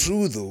rude. It's of him.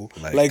 true, though.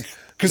 Like, Like, the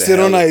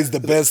Cristiano hell- is the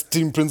best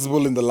team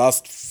principal in the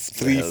last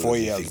The 3-4 hell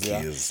years. do you think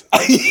Yeah. he is?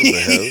 What the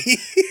hell?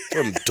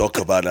 Don't talk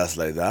about us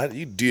like that.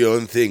 You do your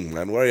own thing,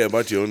 man. Worry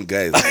about your own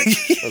guys.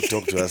 Don't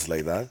talk to us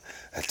like that.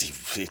 And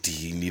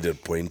he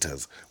needed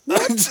pointers. Bro,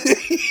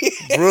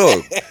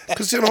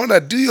 Cristiano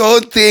Ronaldo, do your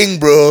own thing,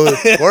 bro.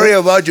 Worry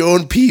about your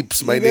own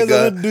peeps, my You guys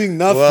nigga. are not doing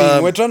nothing.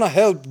 Well, We're trying to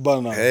help,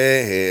 Bana.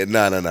 Hey,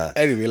 nah.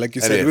 Anyway, like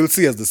you said, Anyway. we'll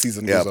see as the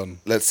season Yeah, goes on.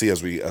 let's see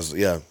as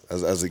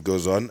it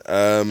goes on.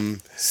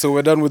 So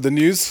we're done with the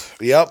news.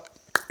 Yep,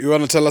 You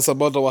want to tell us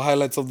about our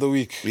highlights of the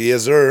week?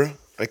 yes, sir.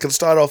 I can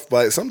start off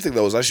by something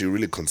that was actually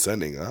really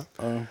concerning.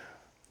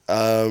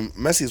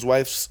 Messi's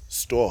wife's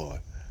store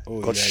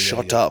got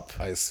shot up.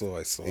 I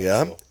saw.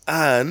 Yeah,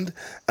 and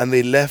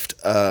they left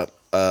a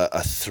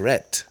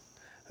threat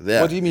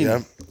there. What do you mean?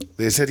 Yeah?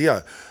 They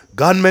said,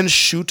 gunmen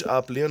shoot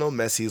up Lionel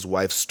Messi's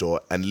wife's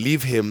store and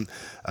leave him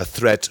a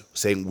threat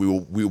saying,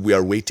 we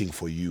are waiting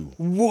for you.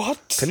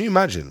 What? Can you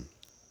imagine?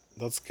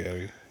 That's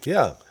scary.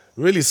 Yeah,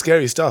 really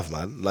scary stuff,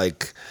 man.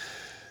 Like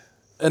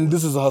And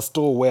this is her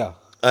store where?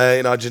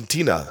 in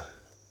Argentina.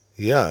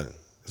 Yeah.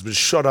 It's been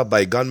shot up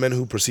by gunmen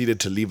who proceeded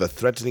to leave a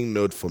threatening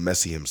note for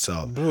Messi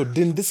himself. Bro,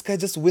 didn't this guy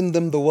just win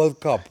them the World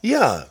Cup?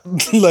 Yeah.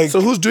 Like,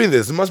 So who's doing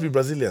this? It must be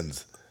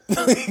Brazilians.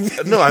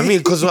 No, I mean,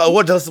 because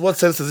what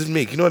sense does it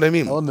make? You know what I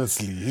mean?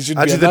 Honestly, he should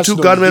be Actually, a the two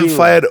national gunmen hero.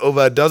 fired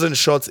over a dozen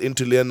shots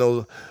into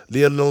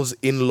Lionel's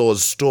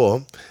in-laws'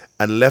 store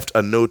and left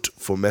a note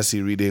for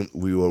Messi reading,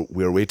 "We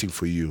were waiting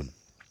for you,"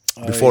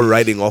 before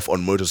riding off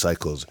on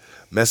motorcycles.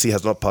 Messi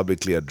has not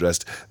publicly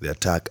addressed the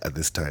attack at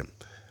this time.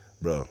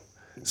 Bro,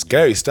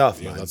 scary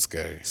stuff, man. That's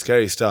scary.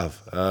 Scary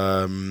stuff.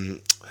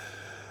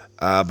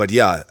 But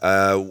yeah,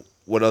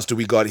 what else do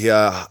we got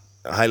here?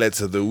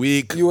 Highlights of the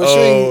week. You were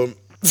showing.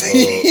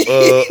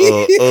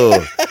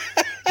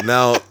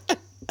 Now,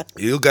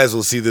 you guys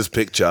will see this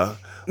picture,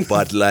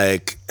 but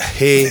like,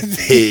 hey.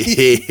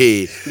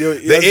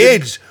 The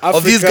age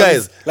of these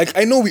guys. Like,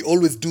 I know we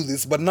always do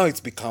this, but now it's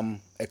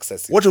become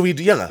excessive. What are we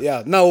doing?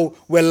 Yeah, now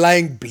we're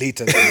lying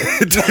blatantly.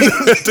 Do you know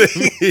what I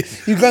mean?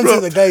 You can't Bro,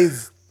 say the guy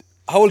is.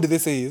 How old did they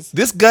say he is?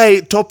 This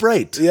guy, top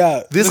right.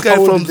 Yeah. This How guy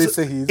old from. did they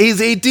say he is?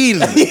 He's 18.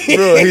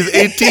 Bro, he's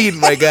 18,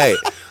 my guy.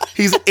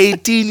 He's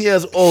 18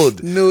 years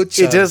old. No chance.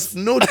 It just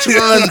no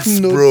chance,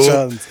 No bro.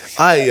 chance.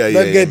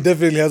 That guy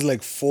definitely has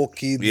like 4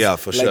 kids. Yeah,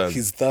 for like sure.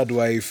 His third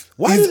wife.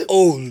 Why He's is-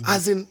 old.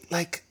 As in,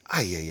 like,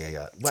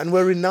 yeah. And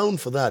we're renowned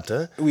for that,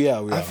 huh? We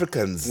are.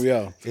 Africans. We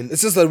are.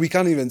 It's just that we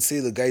can't even say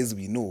the guys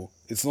we know.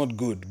 It's not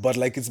good. But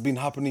like it's been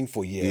happening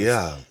for years.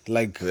 Yeah.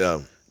 Like Yeah.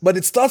 But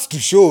it starts to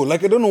show.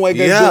 Like I don't know why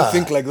guys Yeah, don't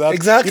think like that.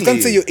 exactly. You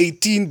can't say you're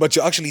 18 but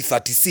you're actually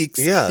 36.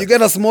 Yeah. You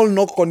get a small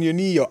knock on your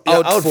knee, you're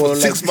You're out, for like,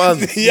 6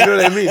 months. Yeah. You know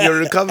what I mean? Your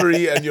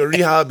recovery and your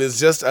rehab is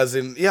just as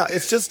in,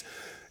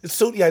 it's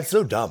so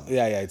dumb.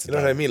 Yeah, it's You know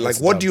what dumb. I mean? Like, It's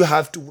what dumb. do you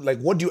have to, like,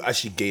 what do you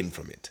actually gain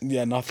from it?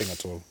 Yeah, nothing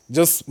at all.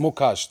 Just more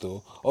cash,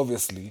 though.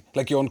 Obviously,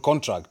 like you're on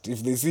contract.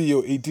 If they see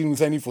you're 18, we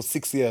sign you for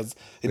 6 years.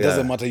 It Yeah.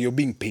 doesn't matter. You're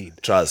being paid.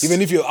 Trust.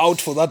 Even if you're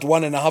out for that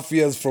 1.5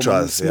 years from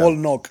Trust, a small yeah.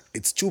 knock,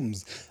 it's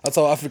chums. That's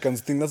how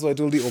Africans think. That's why I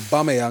told you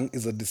Young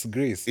is a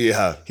disgrace.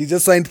 Yeah. He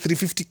just signed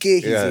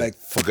 350K. He's Yeah. like,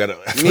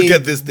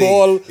 Forget this thing.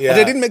 ball. Yeah. But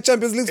I didn't make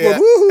Champions League Yeah.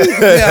 spot.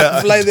 Woohoo!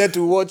 Yeah, fly there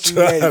to watch you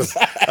guys.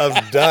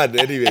 I'm done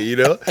anyway, you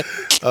know?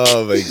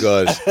 Oh my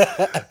gosh.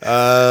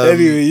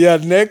 Anyway, yeah.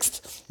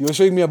 Next, you were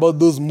showing me about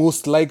those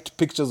most liked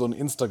pictures on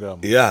Instagram.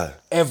 Yeah.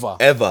 Ever.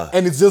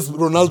 And it's just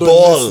Ronaldo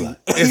ball. and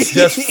Messi. It's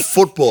just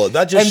football.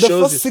 That just And the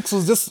shows first 6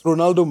 was just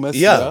Ronaldo, Messi.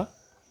 Yeah. Yeah.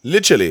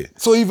 Literally.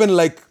 So even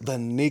like the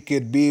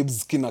naked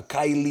babes, Kina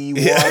Kylie,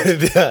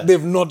 Yeah, yeah.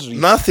 they've not reached.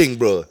 Nothing,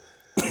 bro.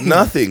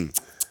 Nothing.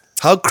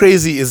 How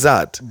crazy is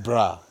that?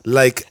 Bruh.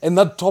 Like, And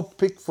that top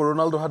pic for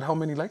Ronaldo had how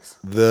many likes?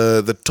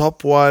 the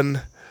top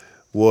one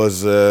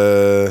was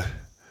the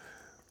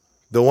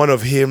one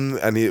of him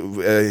and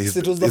his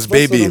It was the his first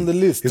baby. one on the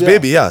list, His yeah.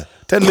 baby, yeah.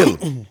 10 mil.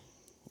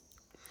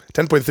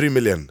 10.3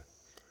 million.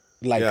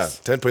 Likes.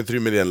 Yeah,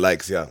 10.3 million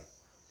likes, yeah.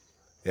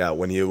 Yeah,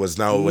 when he was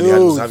No,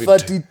 was having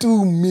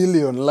 32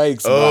 million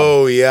likes.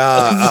 Oh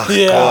yeah. Oh,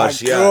 yeah,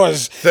 gosh, yeah.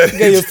 gosh.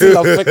 Yeah, you're still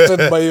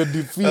affected by your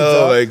defeat.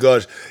 Oh huh? my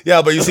gosh.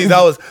 Yeah, but you see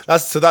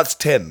that's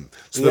 10.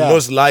 So the Yeah.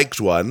 most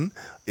liked one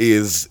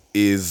is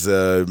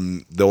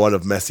the one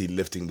of Messi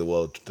lifting the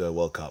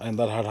World Cup. And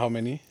that had how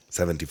many?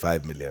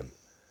 75 million.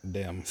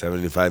 Damn.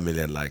 75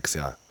 million likes,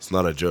 yeah. It's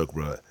not a joke,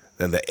 bro.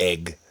 Then the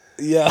egg,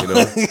 Yeah. you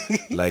know,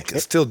 like, I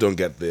still don't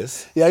get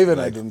this. Yeah, even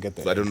I Like, don't get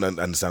that. I don't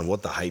understand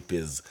what the hype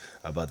is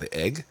about the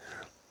egg.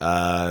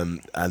 And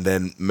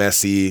then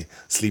Messi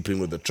sleeping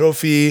with the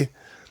trophy.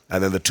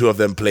 And then the two of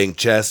them playing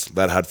chess,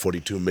 that had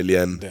 42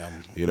 million.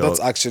 Damn. You know, That's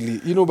actually,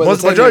 by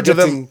Most the time majority you're of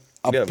them- getting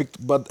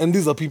yeah. and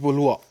these are people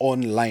who are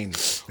online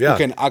Yeah. who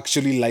can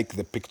actually like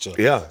the picture.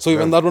 Yeah, So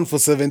even yeah. that one for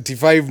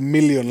 75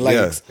 million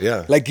likes.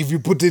 yeah. Like if you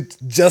put it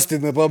just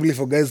in the public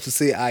for guys to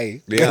say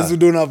aye, Yeah. guys who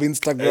don't have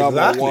Instagram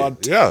Exactly, or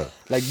what. yeah.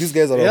 Like these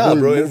guys are a yeah, whole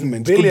bro, it's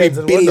movement. It could billions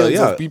be and whatnot, billions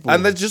yeah. of people.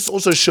 And that just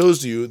also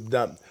shows you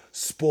that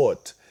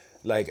sport,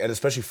 like, and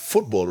especially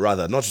football,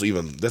 rather, not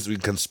even this, we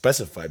can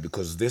specify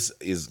because these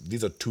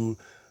are two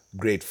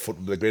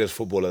the greatest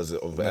footballers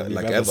of That we've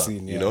like ever ever,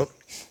 seen, you yeah. know,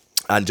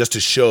 and just to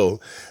show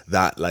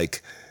that,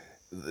 like,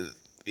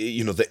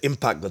 you know, the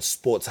impact that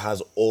sports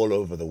has all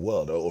over the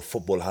world, or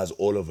football has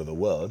all over the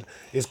world,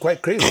 is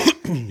quite crazy.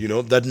 You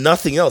know, that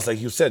nothing else, like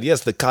you said,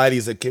 yes, the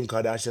Kylies, the Kim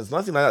Kardashians,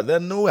 nothing like that, they're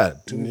nowhere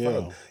to be Yeah.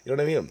 found. You know what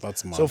I mean?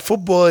 That's mad. So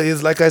football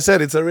is, like I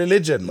said, it's a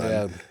religion, man.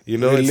 Yeah. You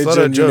know, Religion, it's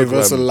not a joke,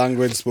 universal man.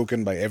 language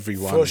spoken by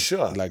everyone. For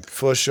sure, Like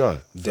for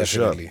sure, for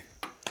sure. definitely.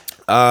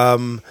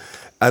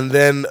 And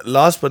then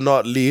last but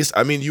not least,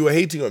 I mean, you were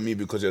hating on me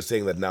because you're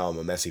saying that now I'm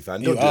a Messi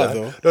fan. Don't You do are, that.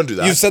 though. Don't do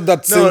that. You've said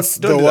that No, since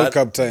don't the do World that.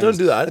 Cup times. Don't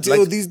do that. I tell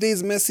you, these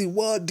days, Messi,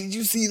 what? Did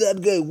you see that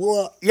guy?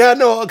 What? Yeah,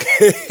 no, okay.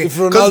 If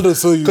Ronaldo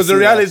saw you because the say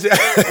reality,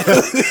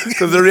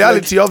 because the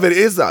reality of it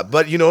is that.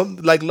 But you know,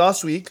 like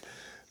last week,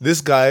 this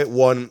guy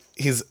won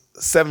his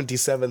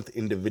 77th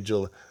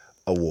individual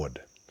award,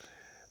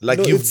 Like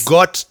No, you've it's-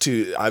 got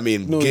to, I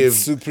mean, No, give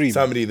it's supreme.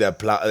 somebody their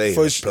flowers.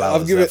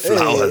 I've given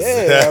Flowers.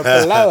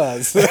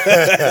 flowers.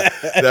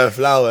 Their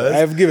flowers.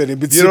 I've given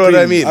him. It's You know what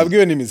I supreme. mean? I've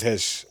given him his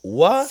hash.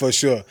 What? For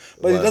sure.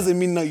 But What? it doesn't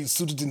mean now you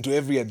suit it into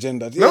every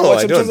agenda. No, watch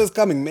I him, don't. Jesus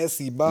coming,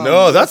 Messi, bam.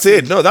 No, that's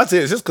it. No, that's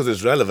it. It's just because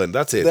it's relevant.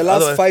 That's it. The last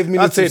Otherwise- 5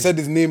 minutes that's you it. said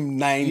his name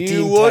 19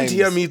 You won't times.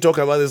 hear me talk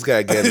about this guy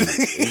again.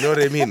 You know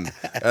what I mean?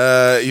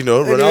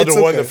 Ronaldo it's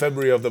won okay. the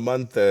February of the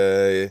month.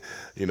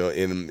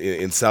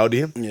 In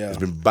Saudi, Yeah. he's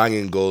been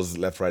banging goals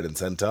left, right, and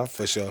center.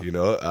 For sure.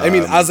 I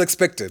mean, as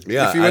expected.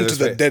 yeah, if he as went to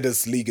the expect-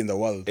 deadest league in the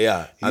world.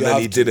 Yeah, and you then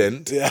have he to-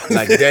 didn't. Yeah.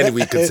 Like then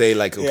we could say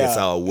like, okay, Yeah.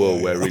 so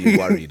we're really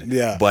worried.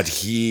 Yeah. But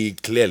he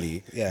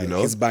clearly, Yeah,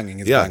 he's banging,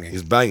 he's yeah, banging.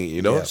 he's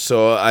banging. Yeah.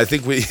 So I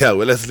think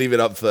let's leave it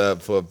up for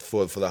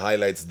the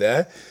highlights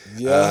there.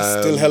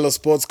 Yeah, still hella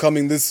sports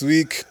coming this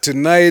week.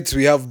 Tonight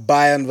we have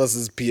Bayern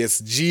versus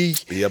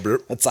PSG. Yeah, bro.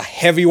 That's a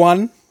heavy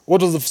one.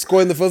 What was the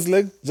score in the first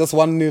leg? Just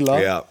 1-0. Huh?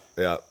 Yeah,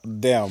 yeah.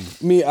 Damn.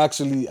 Me,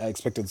 actually, I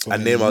expected so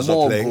And many Neymar's not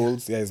more playing.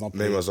 goals. Yeah, he's not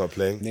playing. Neymar's not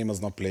playing.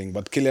 Neymar's not playing.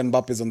 But Kylian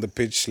Mbappe is on the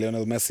pitch.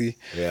 Lionel Messi.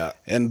 Yeah.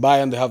 And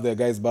Bayern, they have their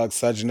guys back.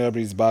 Serge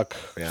Gnabry is back.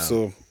 Yeah.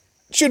 So,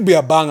 should be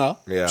a banger.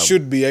 Yeah.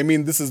 Should be. I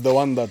mean, this is the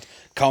one that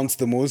counts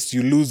the most.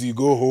 You lose, you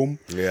go home.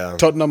 Yeah.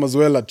 Tottenham as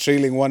well are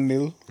trailing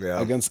 1-0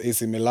 Yeah. against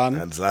AC Milan.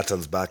 And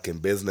Zlatan's back in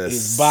business.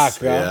 He's back,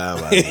 huh? Yeah,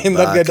 man. And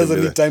that Back guy in doesn't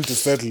business. need time to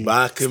settle.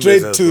 Back in Straight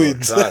business, to bro.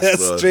 it. Trust,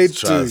 bro. Straight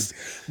Trust. to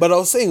it. But I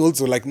was saying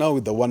also, like now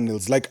with the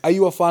 1-0s, like, are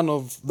you a fan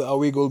of the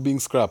away goal being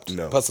scrapped?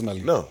 No.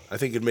 Personally? No, I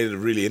think it made it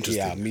really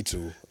interesting. Yeah, me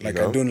too. Like,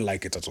 know? I don't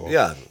like it at all.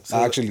 Yeah, so-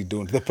 I actually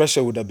don't. The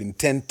pressure would have been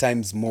 10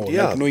 times more.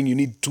 Yeah. Like, knowing you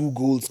need 2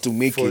 goals to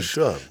make For it.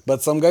 sure.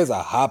 But some guys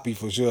are happy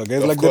for sure.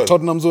 Guys Of like course. the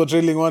Tottenhams who are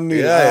trailing 1-0.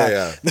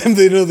 Yeah. Them,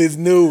 they know there's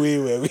no way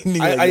we're winning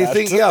like I that.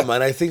 think, yeah,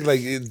 man. I think,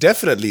 like,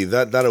 definitely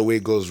that away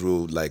goals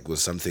rule, like,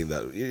 was something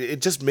that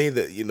it just made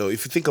that,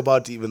 if you think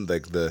about even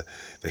like the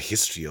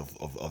history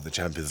of the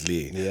Champions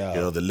League, Yeah.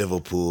 the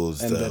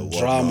Liverpools, And the whatnot.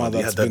 drama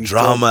that's the been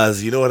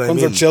dramas. You know what I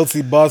Comes mean? to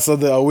Chelsea, Barca,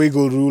 the away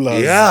goal rule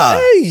has. Yeah.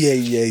 Yeah.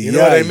 You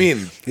know what I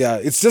mean? Yeah,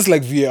 it's just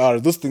like VAR.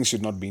 Those things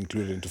should not be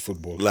included into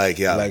football. Like,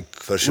 yeah, like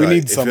for sure. we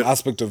need If some it-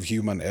 aspect of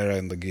human error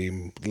in the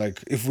game.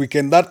 Like if we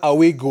can, that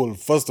away goal,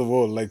 first of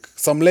all, like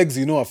some legs,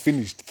 are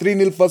finished.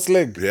 3-0 first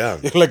leg. Yeah.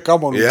 You're like,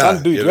 come on, we Yeah,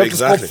 can't do it. yeah, We have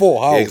exactly. to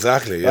score 4. How?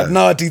 Exactly, yeah. But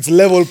now it's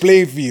level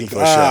playing field.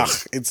 sure.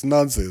 It's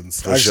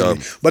nonsense. For actually.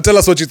 sure. But tell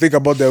us what you think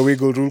about the away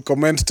goal rule.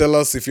 Comment, tell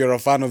us if you're a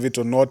fan of it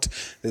or not.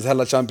 There's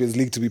hella Champions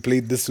League to be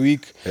played this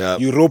week. Yeah.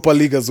 Europa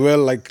League as well.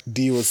 Like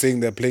D was saying,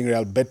 they're playing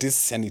Real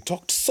Betis, and he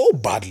talked so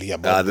badly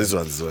about these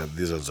ones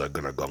are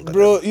gonna gonga.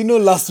 Bro,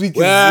 last week is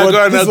We're what,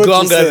 gonna this is what you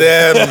gonga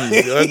said. them.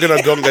 We're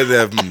gonna gonga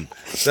them.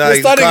 We're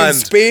starting in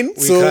Spain,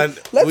 We so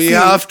can't. let's We see.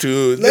 have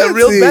to. They're Let's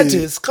real see.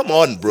 Betis. Come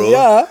on, bro.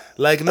 Yeah.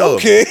 Like no.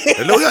 Okay.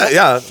 No,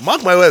 yeah.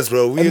 Mark my words,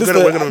 bro. And this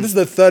is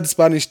the third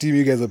Spanish team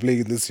you guys are playing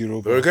in this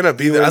Europa. We're gonna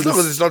be there as long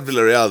as it's not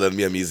Villarreal. Then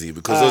me, I'm easy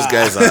because those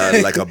guys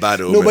are like a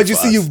bad omen. No, but you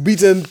for see, us. you've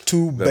beaten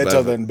 2 better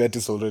better. than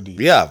Betis already.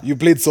 Yeah. You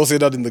played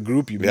Sociedad in the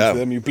group. You beat Yeah.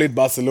 them. You played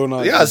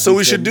Barcelona. Yeah, you so beat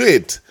we should them. do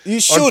it. You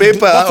should. On paper,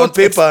 That's on what's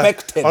paper,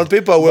 expected. on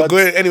paper, we're But-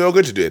 going. Anyway, we're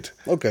going to do it.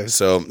 Okay.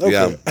 So Okay.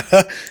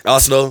 yeah,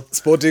 Arsenal.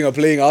 Sporting are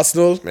playing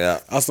Arsenal. Yeah.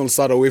 Arsenal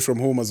start away from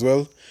home as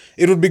well.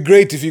 It would be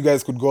great if you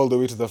guys could go all the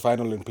way to the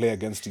final and play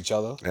against each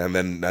other. And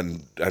then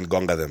and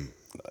gonga them.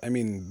 I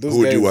mean, those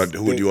Who guys. do you want?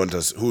 Who they- do you want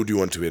us? Who do you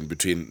want to win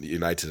between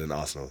United and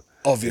Arsenal?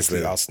 Obviously,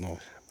 If we- Arsenal.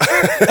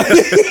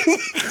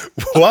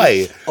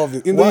 Why?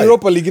 Obviously. In the Why?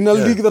 Europa League, in a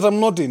league that I'm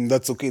not in,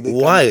 that's okay. They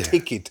Why? can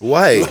take it.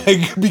 Why?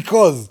 Like,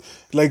 because,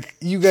 like,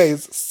 you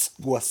guys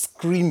were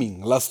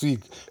screaming last week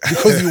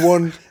because you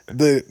won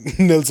the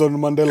Nelson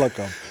Mandela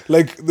Cup.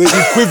 Like, the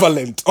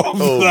equivalent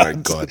of Oh that.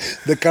 my God.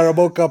 The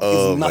Carabao Cup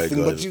Oh is my nothing.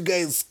 God. But you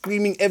guys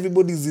screaming,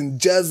 everybody's in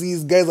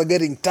jerseys. Guys are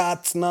getting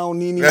tats now,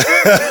 Nini. You're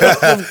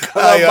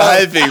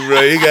hyping,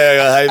 bro. You guys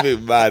are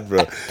hyping mad, bro.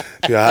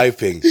 You're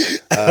hyping.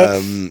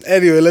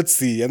 Anyway, let's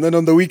see. And then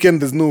on the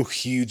weekend, there's no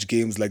huge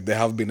games like there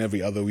have been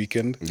every other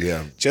weekend.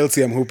 Yeah.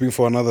 Chelsea, I'm hoping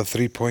for another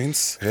 3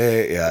 points.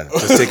 Hey, yeah.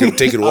 Just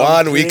take it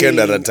one weekend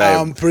at a time.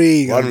 I'm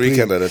praying. One I'm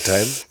weekend praying. at a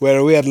time. We're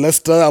away at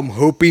Leicester. I'm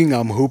hoping.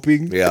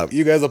 Yeah.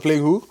 You guys are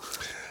playing who?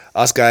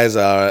 Us guys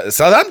are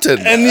Southampton.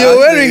 And you're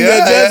wearing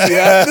Yeah, the yeah. jersey.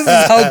 Yeah. This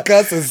is how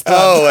Cass starts.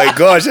 Oh my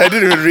gosh, I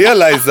didn't even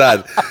realize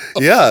that.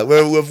 Yeah,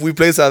 we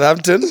play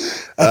Southampton.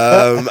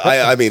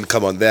 I mean,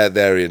 come on,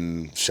 they're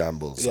in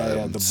shambles.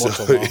 Yeah, the so-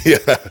 bottom half. yeah.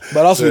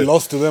 But us, we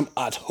lost to them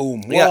at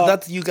home. Yeah, Wow.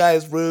 that's you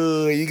guys,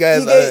 bro. You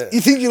guys, You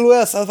think you'll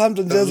wear a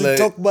Southampton jersey, like-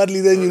 talk badly,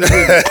 then you'll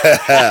win.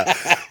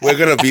 we're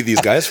gonna beat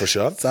these guys for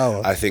sure.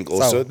 Sawa. I think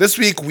also Sawa. this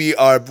week we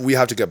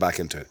have to get back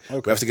into it.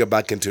 Okay. We have to get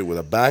back into it with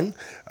a bang.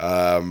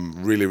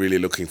 Really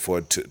looking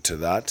forward to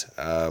that.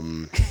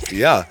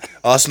 Yeah,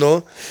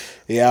 Arsenal.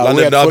 Yeah, London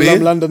we had derby.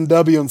 Fulham London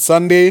Derby on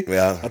Sunday.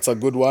 Yeah. That's a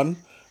good one.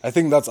 I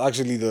think that's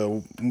actually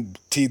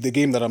the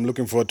game that I'm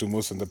looking forward to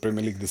most in the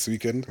Premier League this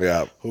weekend.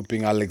 Yeah.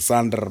 Hoping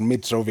Alexander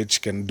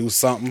Mitrovic can do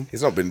something.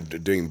 He's not been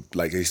doing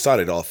like he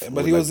started off, But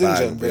with, he was like,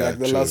 bang. injured for Yeah, like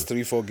the true. last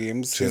 3-4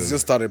 games. He's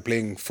just started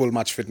playing full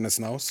match fitness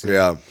now. So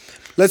Yeah,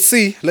 let's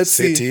see.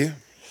 City.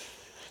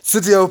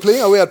 City are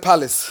playing away at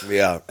Palace.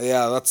 Yeah.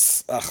 Yeah,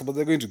 that's. But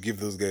they're going to give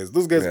those guys.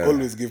 Those guys Yeah.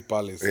 always give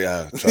Palace.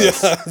 Yeah, yeah.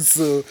 trust.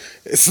 So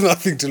it's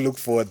nothing to look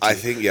forward to. I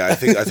think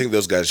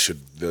those guys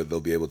they'll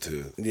be able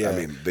to. Yeah. I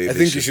mean, I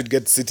think you should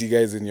get City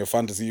guys in your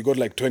fantasy. You got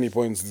like 20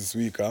 points this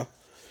week, huh?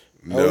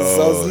 No.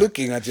 I was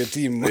looking at your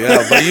team.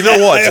 Yeah, but you know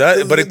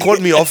what? But it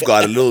caught me off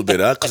guard a little bit,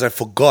 because I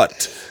forgot.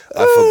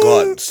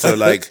 So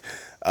like,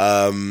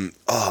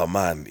 oh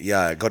man,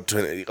 yeah, I got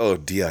 20. Oh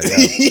dear,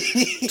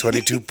 yeah,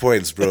 22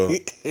 points, bro.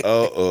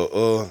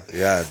 Oh,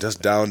 yeah,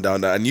 just down.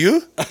 And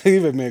you?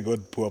 Even me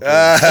got poor. You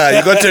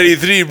got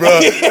 23, bro.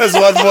 That's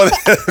one more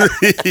than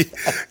me.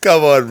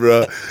 Come on,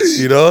 bro.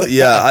 You know,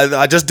 yeah,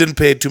 I just didn't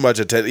pay too much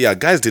attention. Yeah,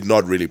 guys did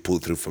not really pull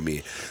through for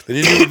me.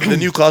 The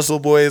Newcastle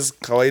boys,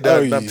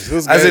 kawaida.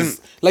 Those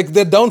guys, like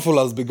their downfall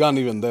has begun.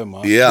 Even them,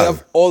 huh? Yeah. They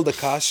have all the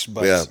cash,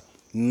 but Yeah.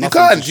 nothing You to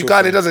can't. show You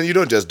can't. for It doesn't. You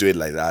don't just do it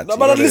like that. No, You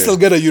but know at what least I they'll mean?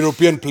 get a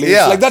European place.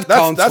 Yeah, like that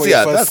counts. That's for your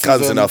yeah. first That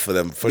counts season. enough for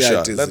them for Yeah, sure.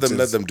 it is, Let it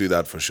is. them do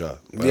that for sure.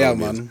 by Yeah, all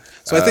means. man.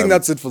 So I think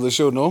that's it for the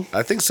show. No.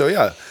 I think so.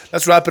 Yeah.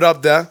 Let's wrap it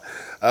up there.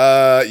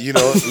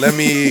 Let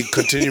me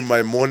continue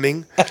my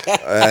morning,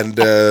 and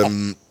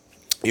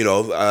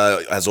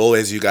as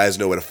always, you guys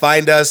know where to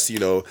find us.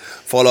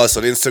 Follow us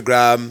on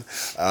Instagram,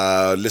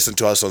 listen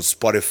to us on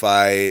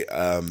Spotify,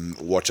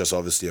 watch us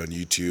obviously on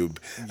YouTube,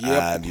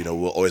 and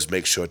we'll always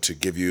make sure to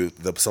give you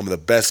some of the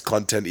best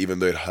content, even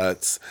though it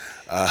hurts.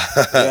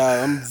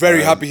 Yeah, I'm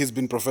very happy he's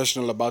been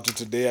professional about it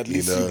today. At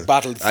least he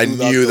battled through I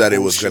knew that the it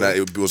whole was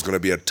show. gonna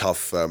be a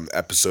tough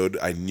episode.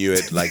 I knew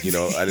it,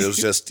 and it was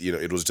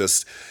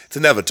just it's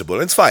inevitable.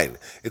 And it's fine.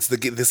 It's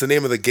the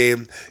name of the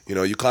game.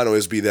 You can't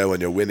always be there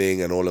when you're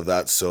winning and all of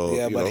that. So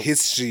Yeah, but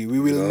history. We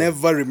will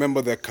never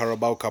remember the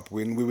Carabao Cup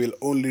win. We will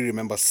only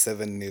remember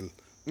 7-0.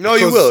 No,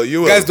 you will.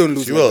 You will. Guys don't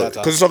lose You like will, that,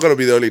 huh? because it's not going to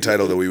be the only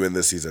title that we win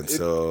this season.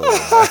 So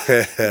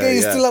Okay,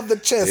 you still have the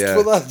chest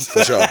for that.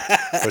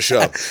 For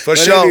sure. But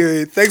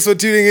anyway, thanks for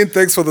tuning in.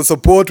 Thanks for the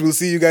support. We'll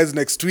see you guys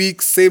next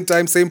week. Same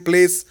time, same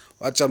place.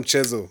 Watch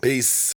Chezo. Peace.